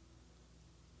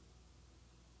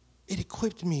 It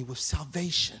equipped me with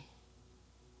salvation.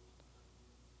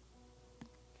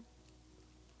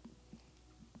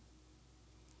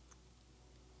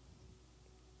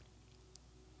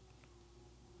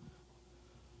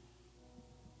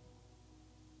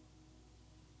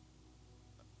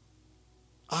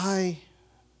 I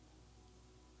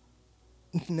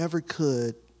never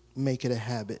could make it a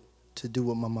habit to do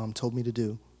what my mom told me to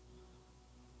do.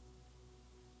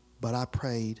 But I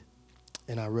prayed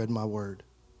and I read my word.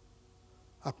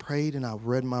 I prayed and I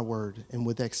read my word. And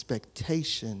with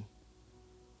expectation,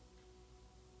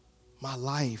 my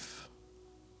life,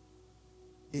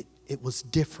 it was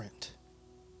different.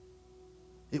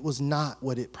 It was not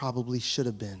what it probably should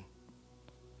have been.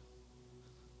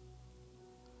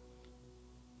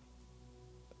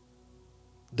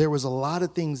 There was a lot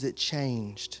of things that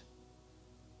changed.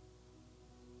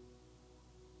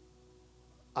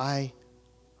 I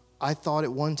thought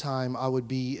at one time I would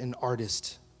be an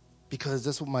artist because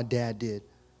that's what my dad did.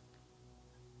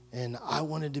 And I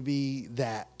wanted to be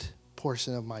that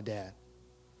portion of my dad.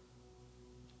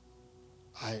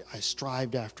 I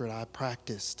strived after it. I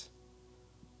practiced.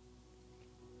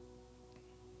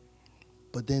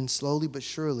 But then slowly but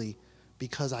surely,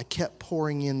 because I kept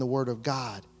pouring in the word of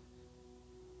God,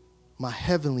 my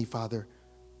Heavenly Father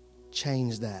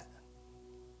changed that.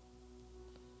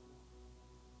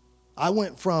 I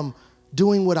went from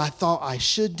doing what I thought I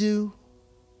should do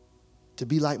to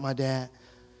be like my dad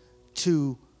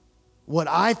to what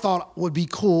I thought would be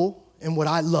cool and what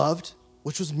I loved,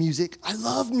 which was music. I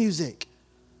love music.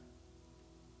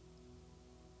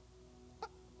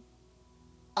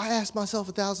 I asked myself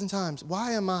 1,000 times,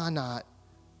 why am I not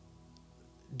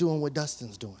doing what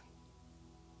Dustin's doing?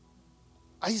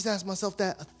 I used to ask myself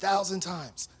that 1,000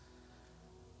 times.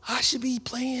 I should be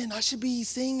playing. I should be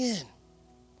singing.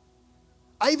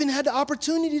 I even had the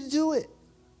opportunity to do it.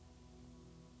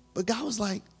 But God was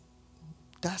like,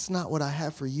 that's not what I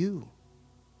have for you.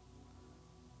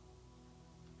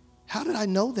 How did I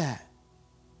know that?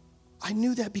 I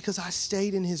knew that because I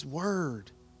stayed in his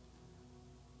word.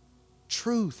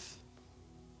 Truth.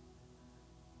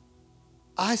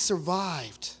 I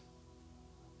survived.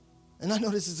 And I know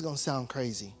this is going to sound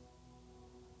crazy,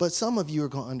 but some of you are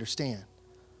going to understand.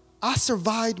 I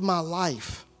survived my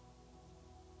life.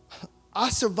 I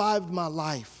survived my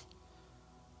life.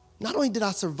 Not only did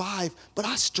I survive, but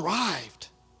I strived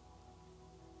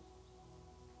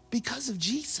because of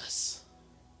Jesus.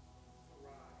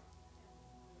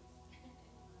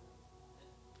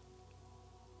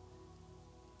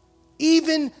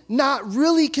 Even not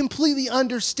really completely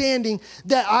understanding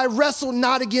that I wrestle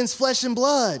not against flesh and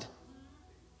blood.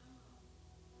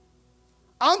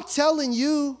 I'm telling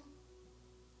you,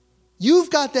 you've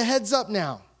got the heads up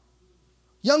now.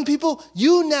 Young people,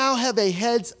 you now have a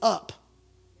heads up.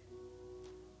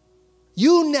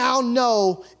 You now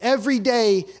know every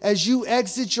day as you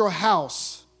exit your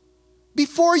house,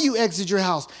 before you exit your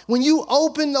house, when you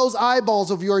open those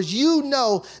eyeballs of yours, you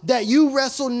know that you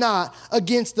wrestle not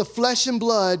against the flesh and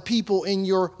blood people in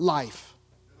your life.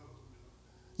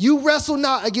 You wrestle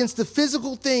not against the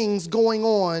physical things going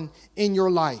on in your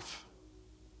life.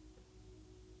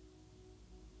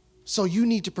 So you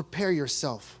need to prepare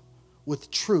yourself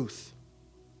with truth,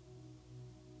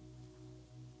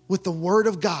 with the word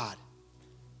of God,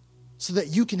 so that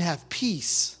you can have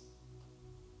peace,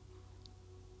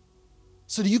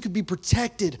 so that you can be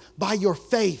protected by your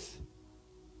faith.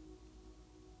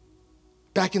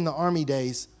 Back in the Army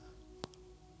days,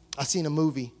 I seen a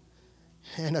movie,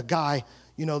 and a guy,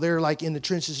 they're like in the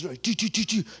trenches, like, and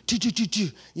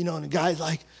the guy's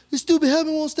like, this stupid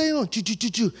helmet won't stay on,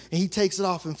 and he takes it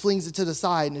off and flings it to the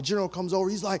side, and the general comes over,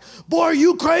 he's like, boy, are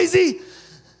you crazy?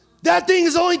 That thing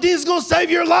is the only thing that's going to save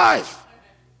your life.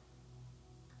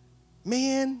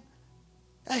 Man,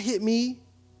 that hit me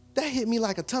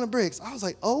like a ton of bricks. I was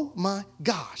like, oh my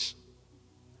gosh.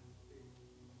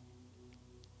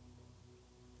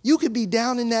 You could be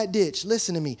down in that ditch.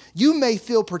 Listen to me. You may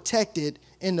feel protected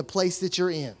in the place that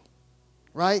you're in,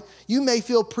 right? You may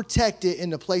feel protected in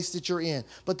the place that you're in.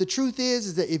 But the truth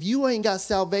is that if you ain't got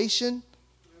salvation,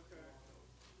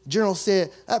 General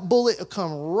said, that bullet will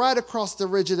come right across the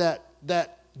ridge of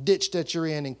that ditch that you're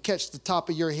in and catch the top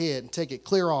of your head and take it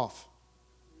clear off.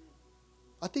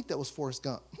 I think that was Forrest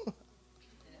Gump.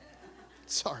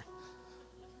 Sorry.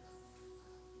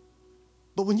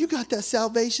 But when you got that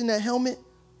salvation, that helmet,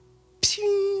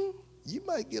 pew, you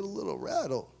might get a little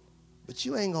rattled, but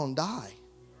you ain't going to die.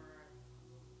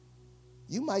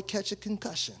 You might catch a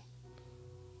concussion,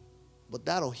 but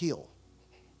that'll heal.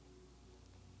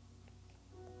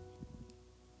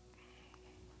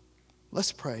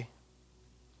 Let's pray.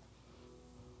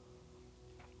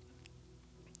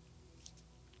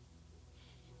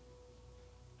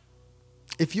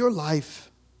 If you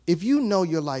know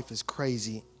your life is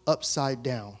crazy, upside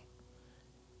down,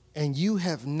 and you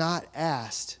have not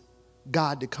asked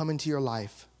God to come into your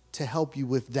life to help you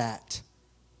with that,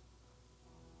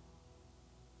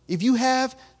 if you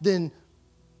have, then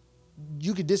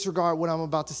you could disregard what I'm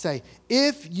about to say.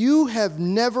 If you have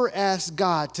never asked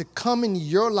God to come in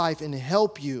your life and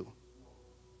help you,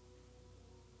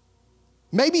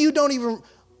 maybe you don't even,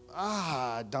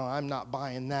 I'm not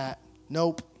buying that.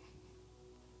 Nope.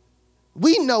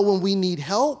 We know when we need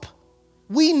help.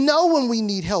 We know when we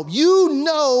need help. You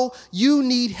know you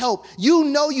need help. You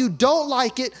know you don't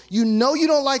like it. You know you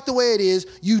don't like the way it is.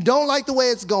 You don't like the way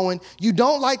it's going. You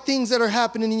don't like things that are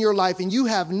happening in your life, and you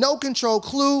have no control,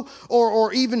 clue,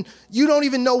 or even, you don't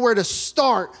even know where to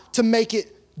start to make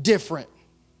it different.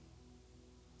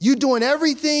 You doing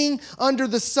everything under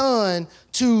the sun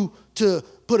to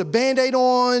put a Band-Aid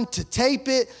on, to tape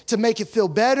it, to make it feel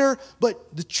better.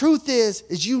 But the truth is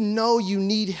you know you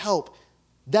need help.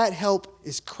 That help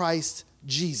is Christ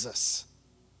Jesus.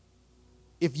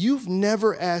 If you've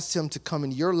never asked him to come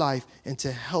into your life and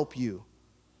to help you,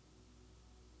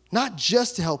 not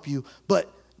just to help you with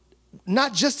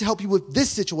this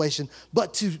situation,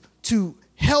 but to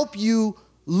help you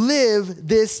live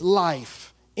this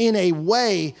life in a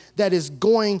way that is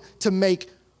going to make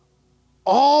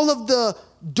all of the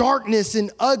darkness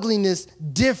and ugliness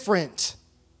different.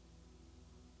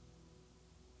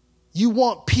 You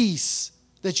want peace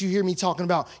that you hear me talking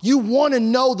about. You want to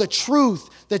know the truth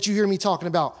that you hear me talking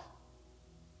about.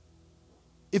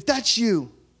 If that's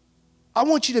you, I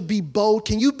want you to be bold.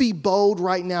 Can you be bold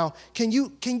right now? Can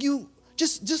you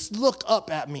just look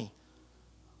up at me?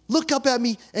 Look up at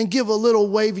me and give a little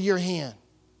wave of your hand.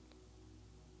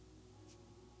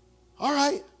 All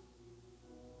right.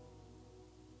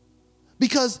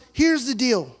 Because here's the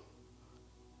deal.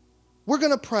 We're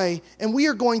going to pray, and we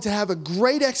are going to have a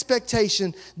great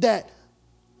expectation that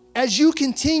as you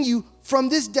continue from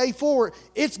this day forward,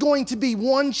 it's going to be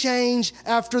one change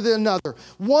after another,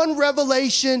 one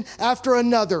revelation after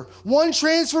another, one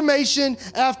transformation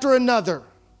after another.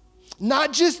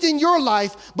 Not just in your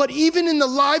life, but even in the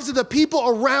lives of the people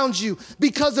around you,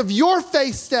 because of your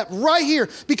faith step right here,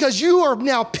 because you are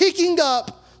now picking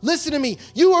up, listen to me,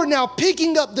 you are now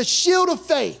picking up the shield of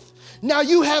faith. Now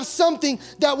you have something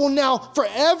that will now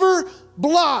forever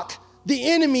block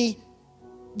the enemy,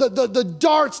 the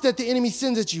darts that the enemy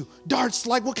sends at you. Darts,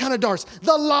 like what kind of darts?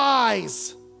 The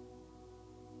lies.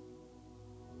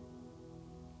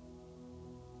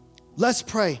 Let's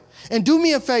pray. And do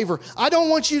me a favor. I don't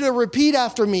want you to repeat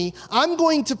after me. I'm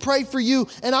going to pray for you,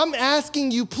 and I'm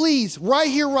asking you, please, right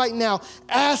here, right now,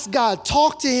 ask God,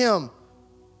 talk to him.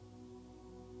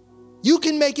 You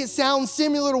can make it sound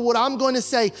similar to what I'm going to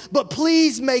say, but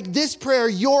please make this prayer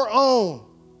your own.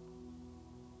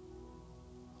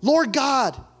 Lord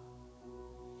God,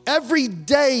 every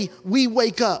day we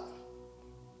wake up,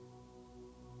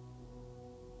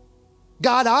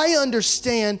 God, I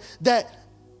understand that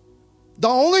the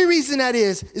only reason that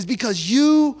is because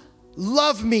you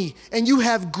love me and you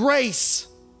have grace.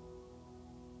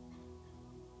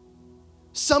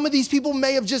 Some of these people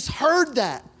may have just heard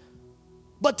that.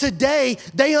 But today,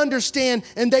 they understand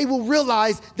and they will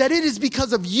realize that it is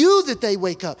because of you that they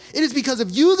wake up. It is because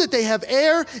of you that they have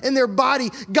air in their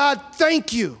body. God,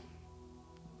 thank you.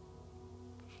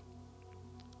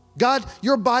 God,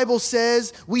 your Bible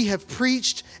says we have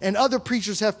preached and other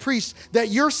preachers have preached that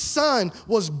your son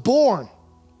was born.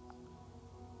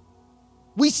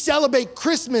 We celebrate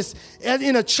Christmas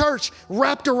in a church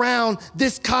wrapped around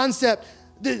this concept,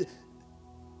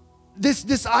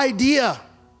 this idea.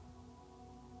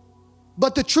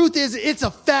 But the truth is, it's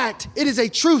a fact. It is a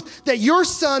truth that your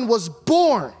son was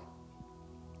born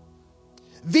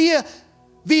via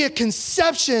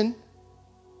conception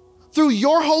through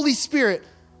your Holy Spirit.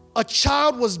 A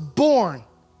child was born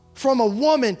from a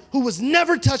woman who was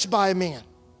never touched by a man.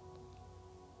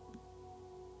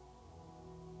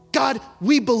 God,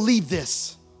 we believe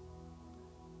this.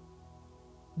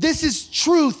 This is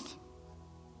truth.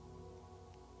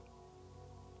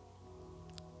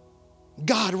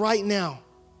 God, right now,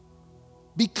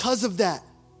 because of that,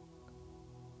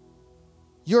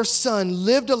 your son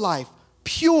lived a life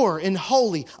pure and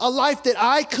holy, a life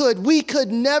that we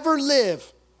could never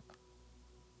live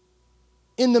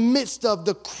in the midst of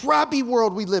the crappy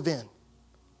world we live in.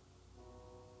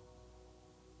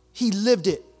 He lived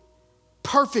it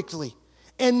perfectly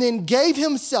and then gave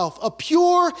himself a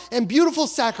pure and beautiful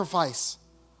sacrifice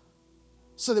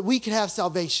so that we could have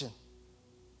salvation.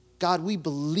 God, we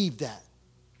believe that.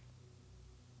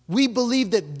 We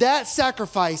believe that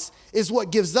sacrifice is what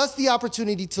gives us the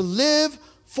opportunity to live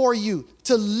for you,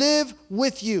 to live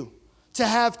with you, to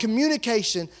have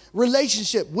communication,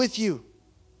 relationship with you.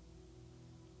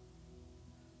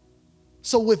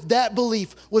 So with that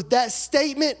belief, with that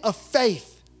statement of faith,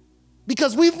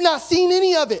 because we've not seen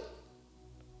any of it.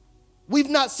 We've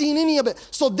not seen any of it.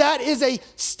 So that is a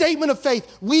statement of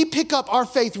faith. We pick up our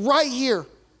faith right here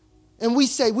and we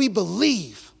say, we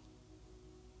believe.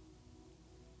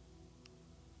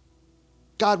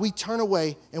 God, we turn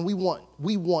away and we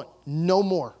want no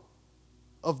more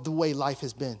of the way life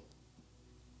has been.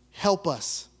 Help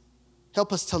us.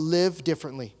 Help us to live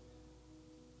differently.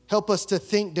 Help us to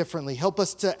think differently. Help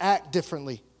us to act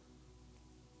differently.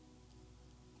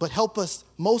 But help us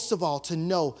most of all to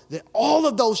know that all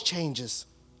of those changes,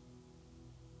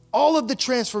 all of the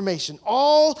transformation,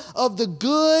 all of the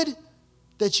good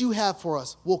that you have for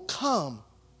us will come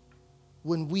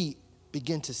when we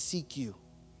begin to seek you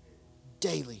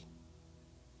daily.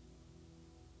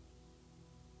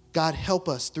 God, help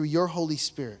us through your Holy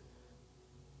Spirit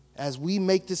as we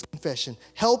make this confession.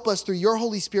 Help us through your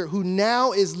Holy Spirit who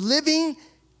now is living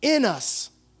in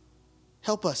us.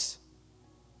 Help us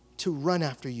to run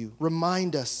after you.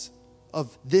 Remind us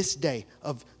of this day,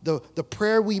 of the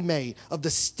prayer we made, of the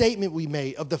statement we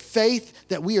made, of the faith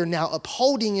that we are now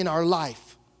upholding in our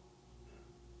life.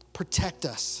 Protect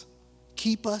us.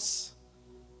 Keep us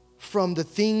from the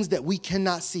things that we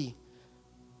cannot see.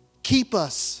 Keep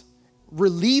us,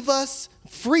 relieve us,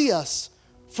 free us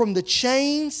from the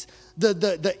chains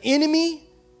the enemy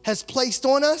has placed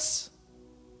on us.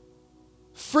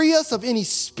 Free us of any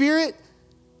spirit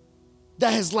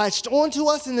that has latched onto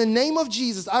us in the name of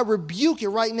Jesus. I rebuke it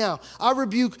right now. I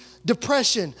rebuke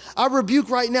depression. I rebuke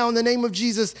right now in the name of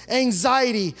Jesus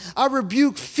anxiety. I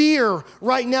rebuke fear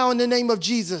right now in the name of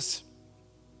Jesus.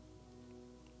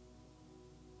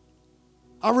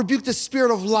 I rebuke the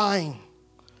spirit of lying.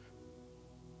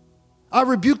 I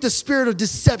rebuke the spirit of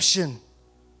deception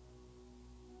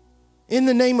in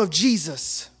the name of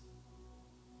Jesus.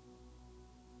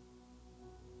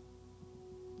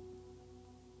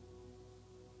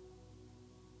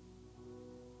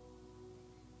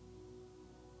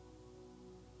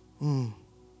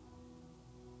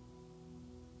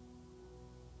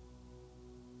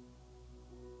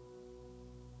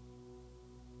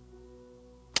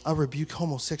 I rebuke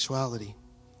homosexuality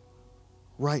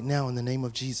right now in the name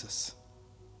of Jesus.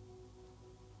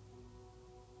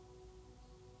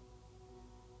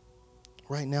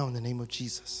 Right now in the name of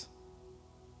Jesus.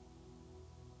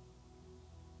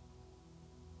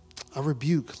 I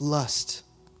rebuke lust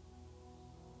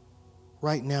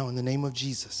right now in the name of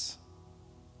Jesus.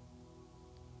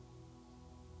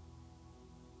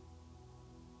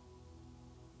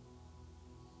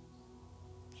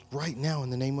 Right now in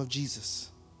the name of Jesus.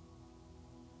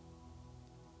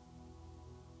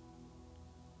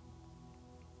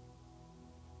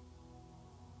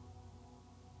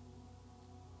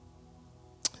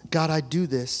 God, I do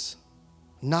this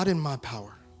not in my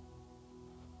power.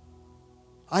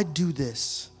 I do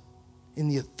this in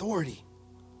the authority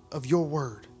of your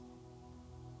word.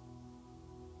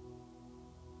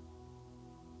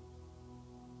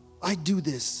 I do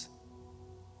this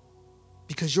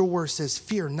because your word says,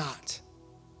 fear not.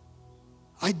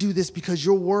 I do this because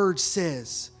your word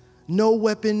says, no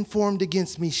weapon formed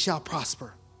against me shall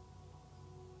prosper.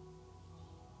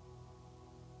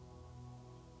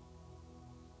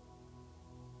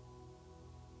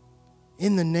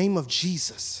 In the name of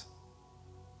Jesus,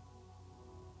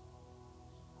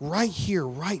 right here,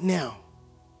 right now,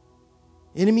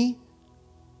 enemy,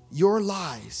 your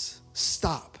lies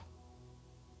stop.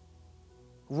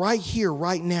 Right here,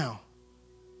 right now,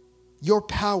 your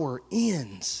power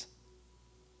ends.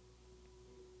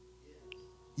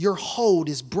 Your hold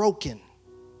is broken.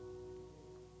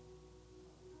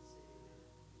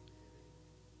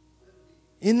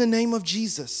 In the name of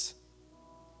Jesus,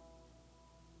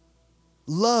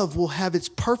 love will have its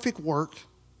perfect work,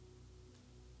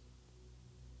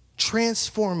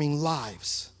 transforming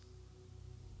lives.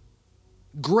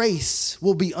 Grace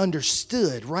will be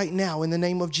understood right now in the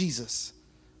name of Jesus.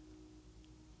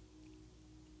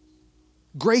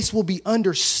 Grace will be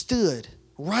understood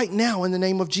right now in the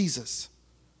name of Jesus.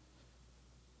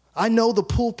 I know the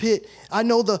pulpit, I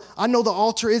know the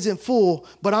altar isn't full,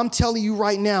 but I'm telling you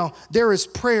right now, there is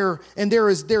prayer and there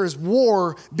is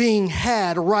war being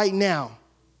had right now.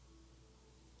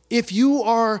 If you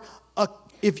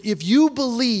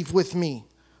believe with me,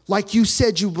 like you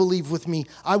said you believe with me,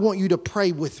 I want you to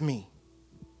pray with me.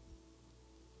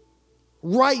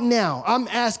 Right now, I'm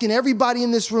asking everybody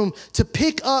in this room to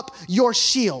pick up your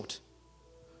shield.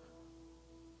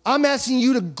 I'm asking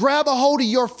you to grab a hold of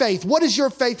your faith. What does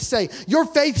your faith say? Your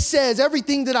faith says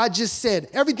everything that I just said,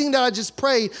 everything that I just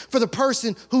prayed for the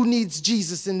person who needs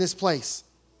Jesus in this place.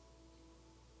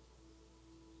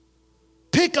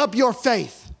 Pick up your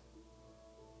faith.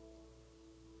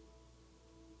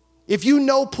 If you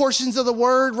know portions of the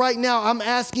word right now, I'm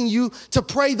asking you to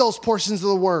pray those portions of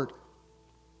the word.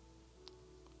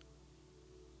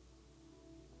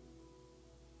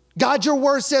 God, your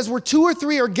word says where 2 or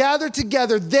 3 are gathered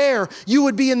together, there you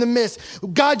would be in the midst.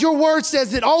 God, your word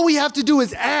says that all we have to do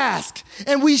is ask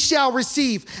and we shall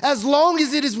receive, as long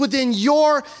as it is within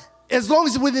your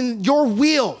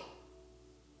will,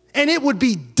 and it would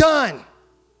be done.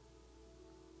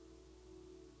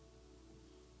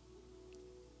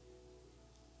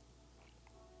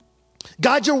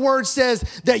 God, your word says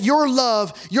that your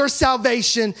love, your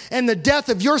salvation, and the death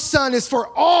of your son is for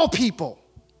all people,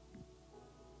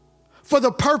 for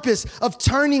the purpose of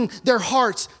turning their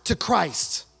hearts to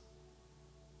Christ.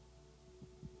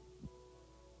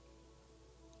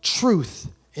 Truth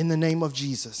in the name of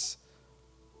Jesus.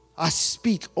 I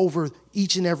speak over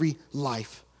each and every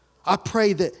life. I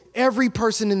pray that every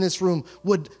person in this room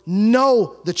would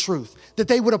know the truth, that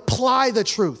they would apply the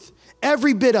truth,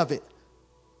 every bit of it.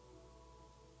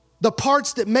 The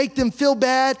parts that make them feel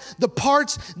bad, the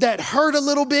parts that hurt a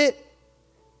little bit,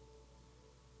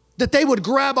 that they would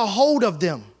grab a hold of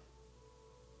them.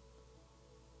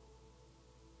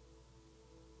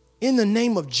 In the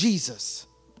name of Jesus.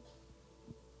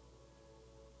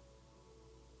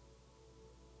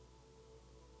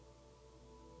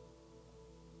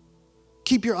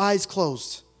 Keep your eyes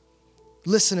closed.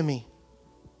 Listen to me.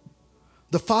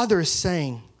 The Father is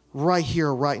saying right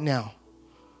here, right now,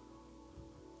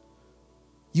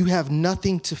 you have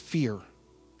nothing to fear.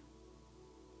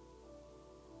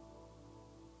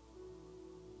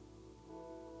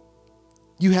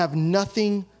 You have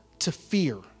nothing to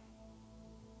fear.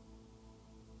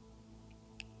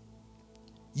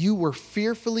 You were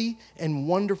fearfully and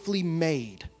wonderfully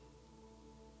made.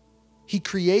 He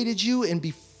created you, and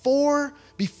before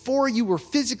you were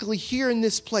physically here in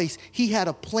this place, He had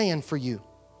a plan for you.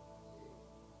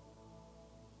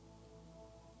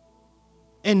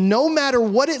 And no matter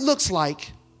what it looks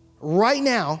like right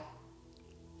now,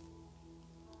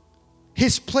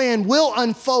 His plan will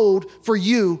unfold for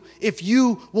you if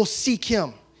you will seek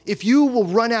Him, if you will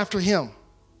run after Him.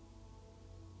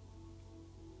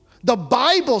 The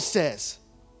Bible says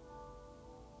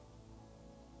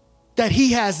that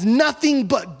He has nothing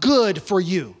but good for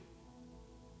you.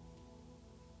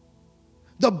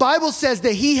 The Bible says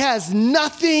that He has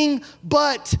nothing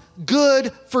but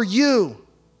good for you.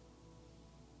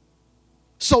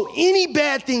 So any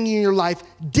bad thing in your life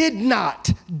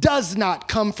does not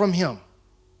come from Him.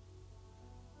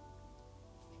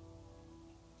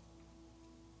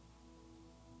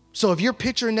 So if you're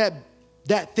picturing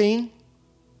that thing,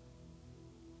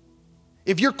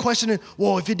 if you're questioning,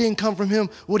 well, if it didn't come from Him,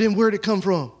 well, then where'd it come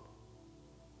from?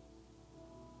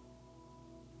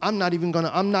 I'm not even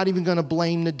gonna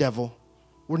blame the devil.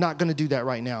 We're not gonna do that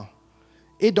right now.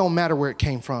 It don't matter where it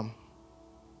came from.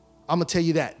 I'm going to tell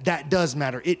you that does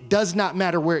matter. It does not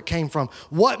matter where it came from.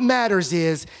 What matters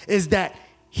is that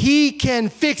He can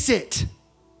fix it.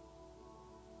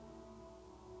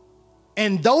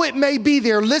 And though it may be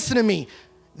there, listen to me,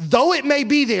 though it may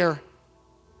be there,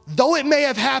 though it may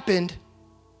have happened,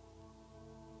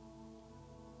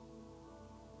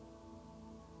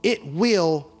 it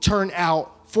will turn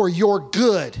out for your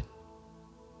good.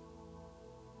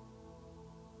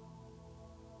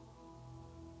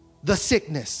 The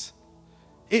sickness,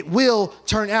 it will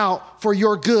turn out for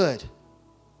your good.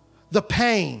 The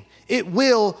pain, it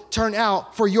will turn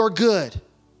out for your good.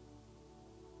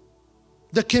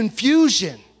 The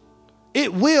confusion,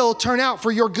 it will turn out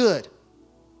for your good.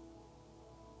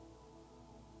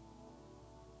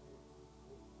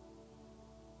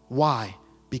 Why?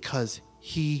 Because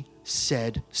he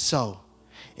said so.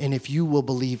 And if you will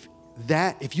believe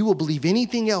that, if you will believe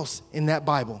anything else in that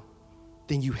Bible,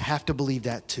 then you have to believe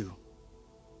that too.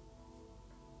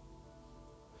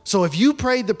 So if you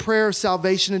prayed the prayer of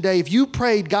salvation today, if you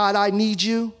prayed, God, I need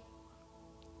you,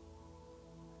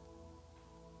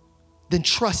 then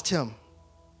trust him.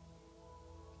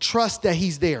 Trust that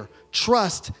he's there.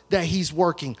 Trust that he's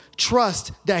working.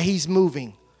 Trust that he's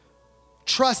moving.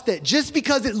 Trust that just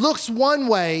because it looks one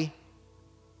way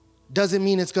doesn't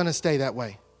mean it's going to stay that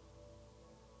way.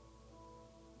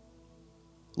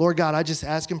 Lord God, I just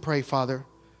ask and pray, Father,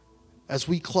 as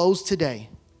we close today,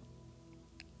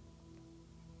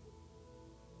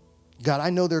 God, I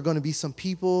know there are going to be some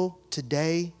people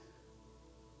today,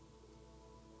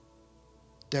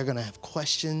 they're going to have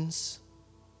questions.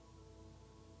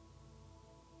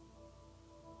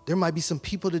 There might be some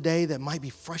people today that might be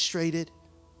frustrated.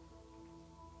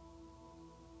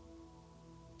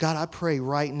 God, I pray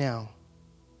right now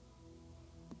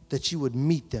that you would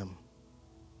meet them.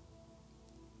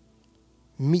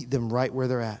 Meet them right where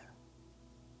they're at.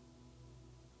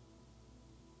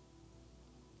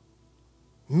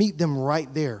 Meet them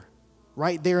right there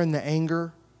in the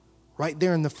anger, right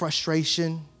there in the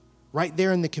frustration, right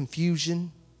there in the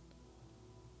confusion,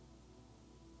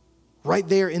 right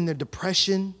there in the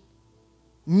depression.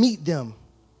 Meet them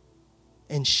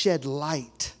and shed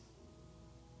light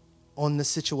on the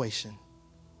situation.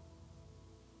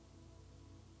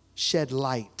 Shed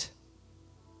light,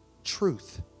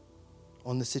 truth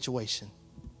on the situation.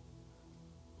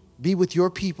 Be with your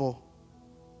people.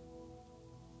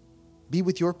 Be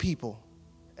with your people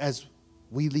as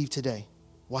we leave today.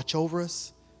 Watch over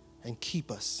us and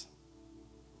keep us.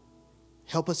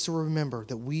 Help us to remember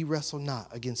that we wrestle not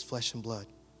against flesh and blood,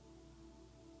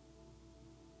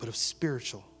 but of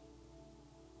spiritual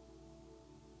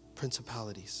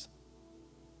principalities.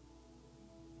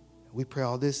 We pray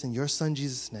all this in your son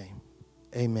Jesus' name.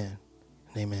 Amen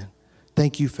and amen.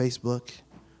 Thank you, Facebook,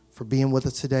 for being with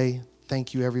us today.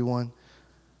 Thank you, everyone.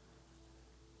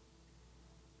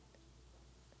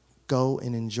 Go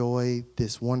and enjoy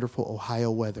this wonderful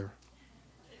Ohio weather.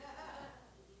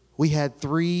 We had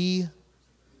 3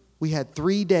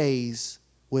 days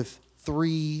with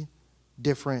 3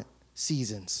 different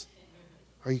seasons.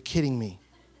 Are you kidding me?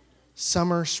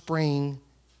 Summer, spring,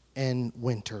 and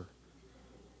winter.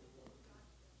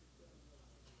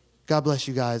 God bless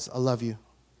you guys. I love you.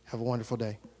 Have a wonderful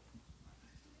day.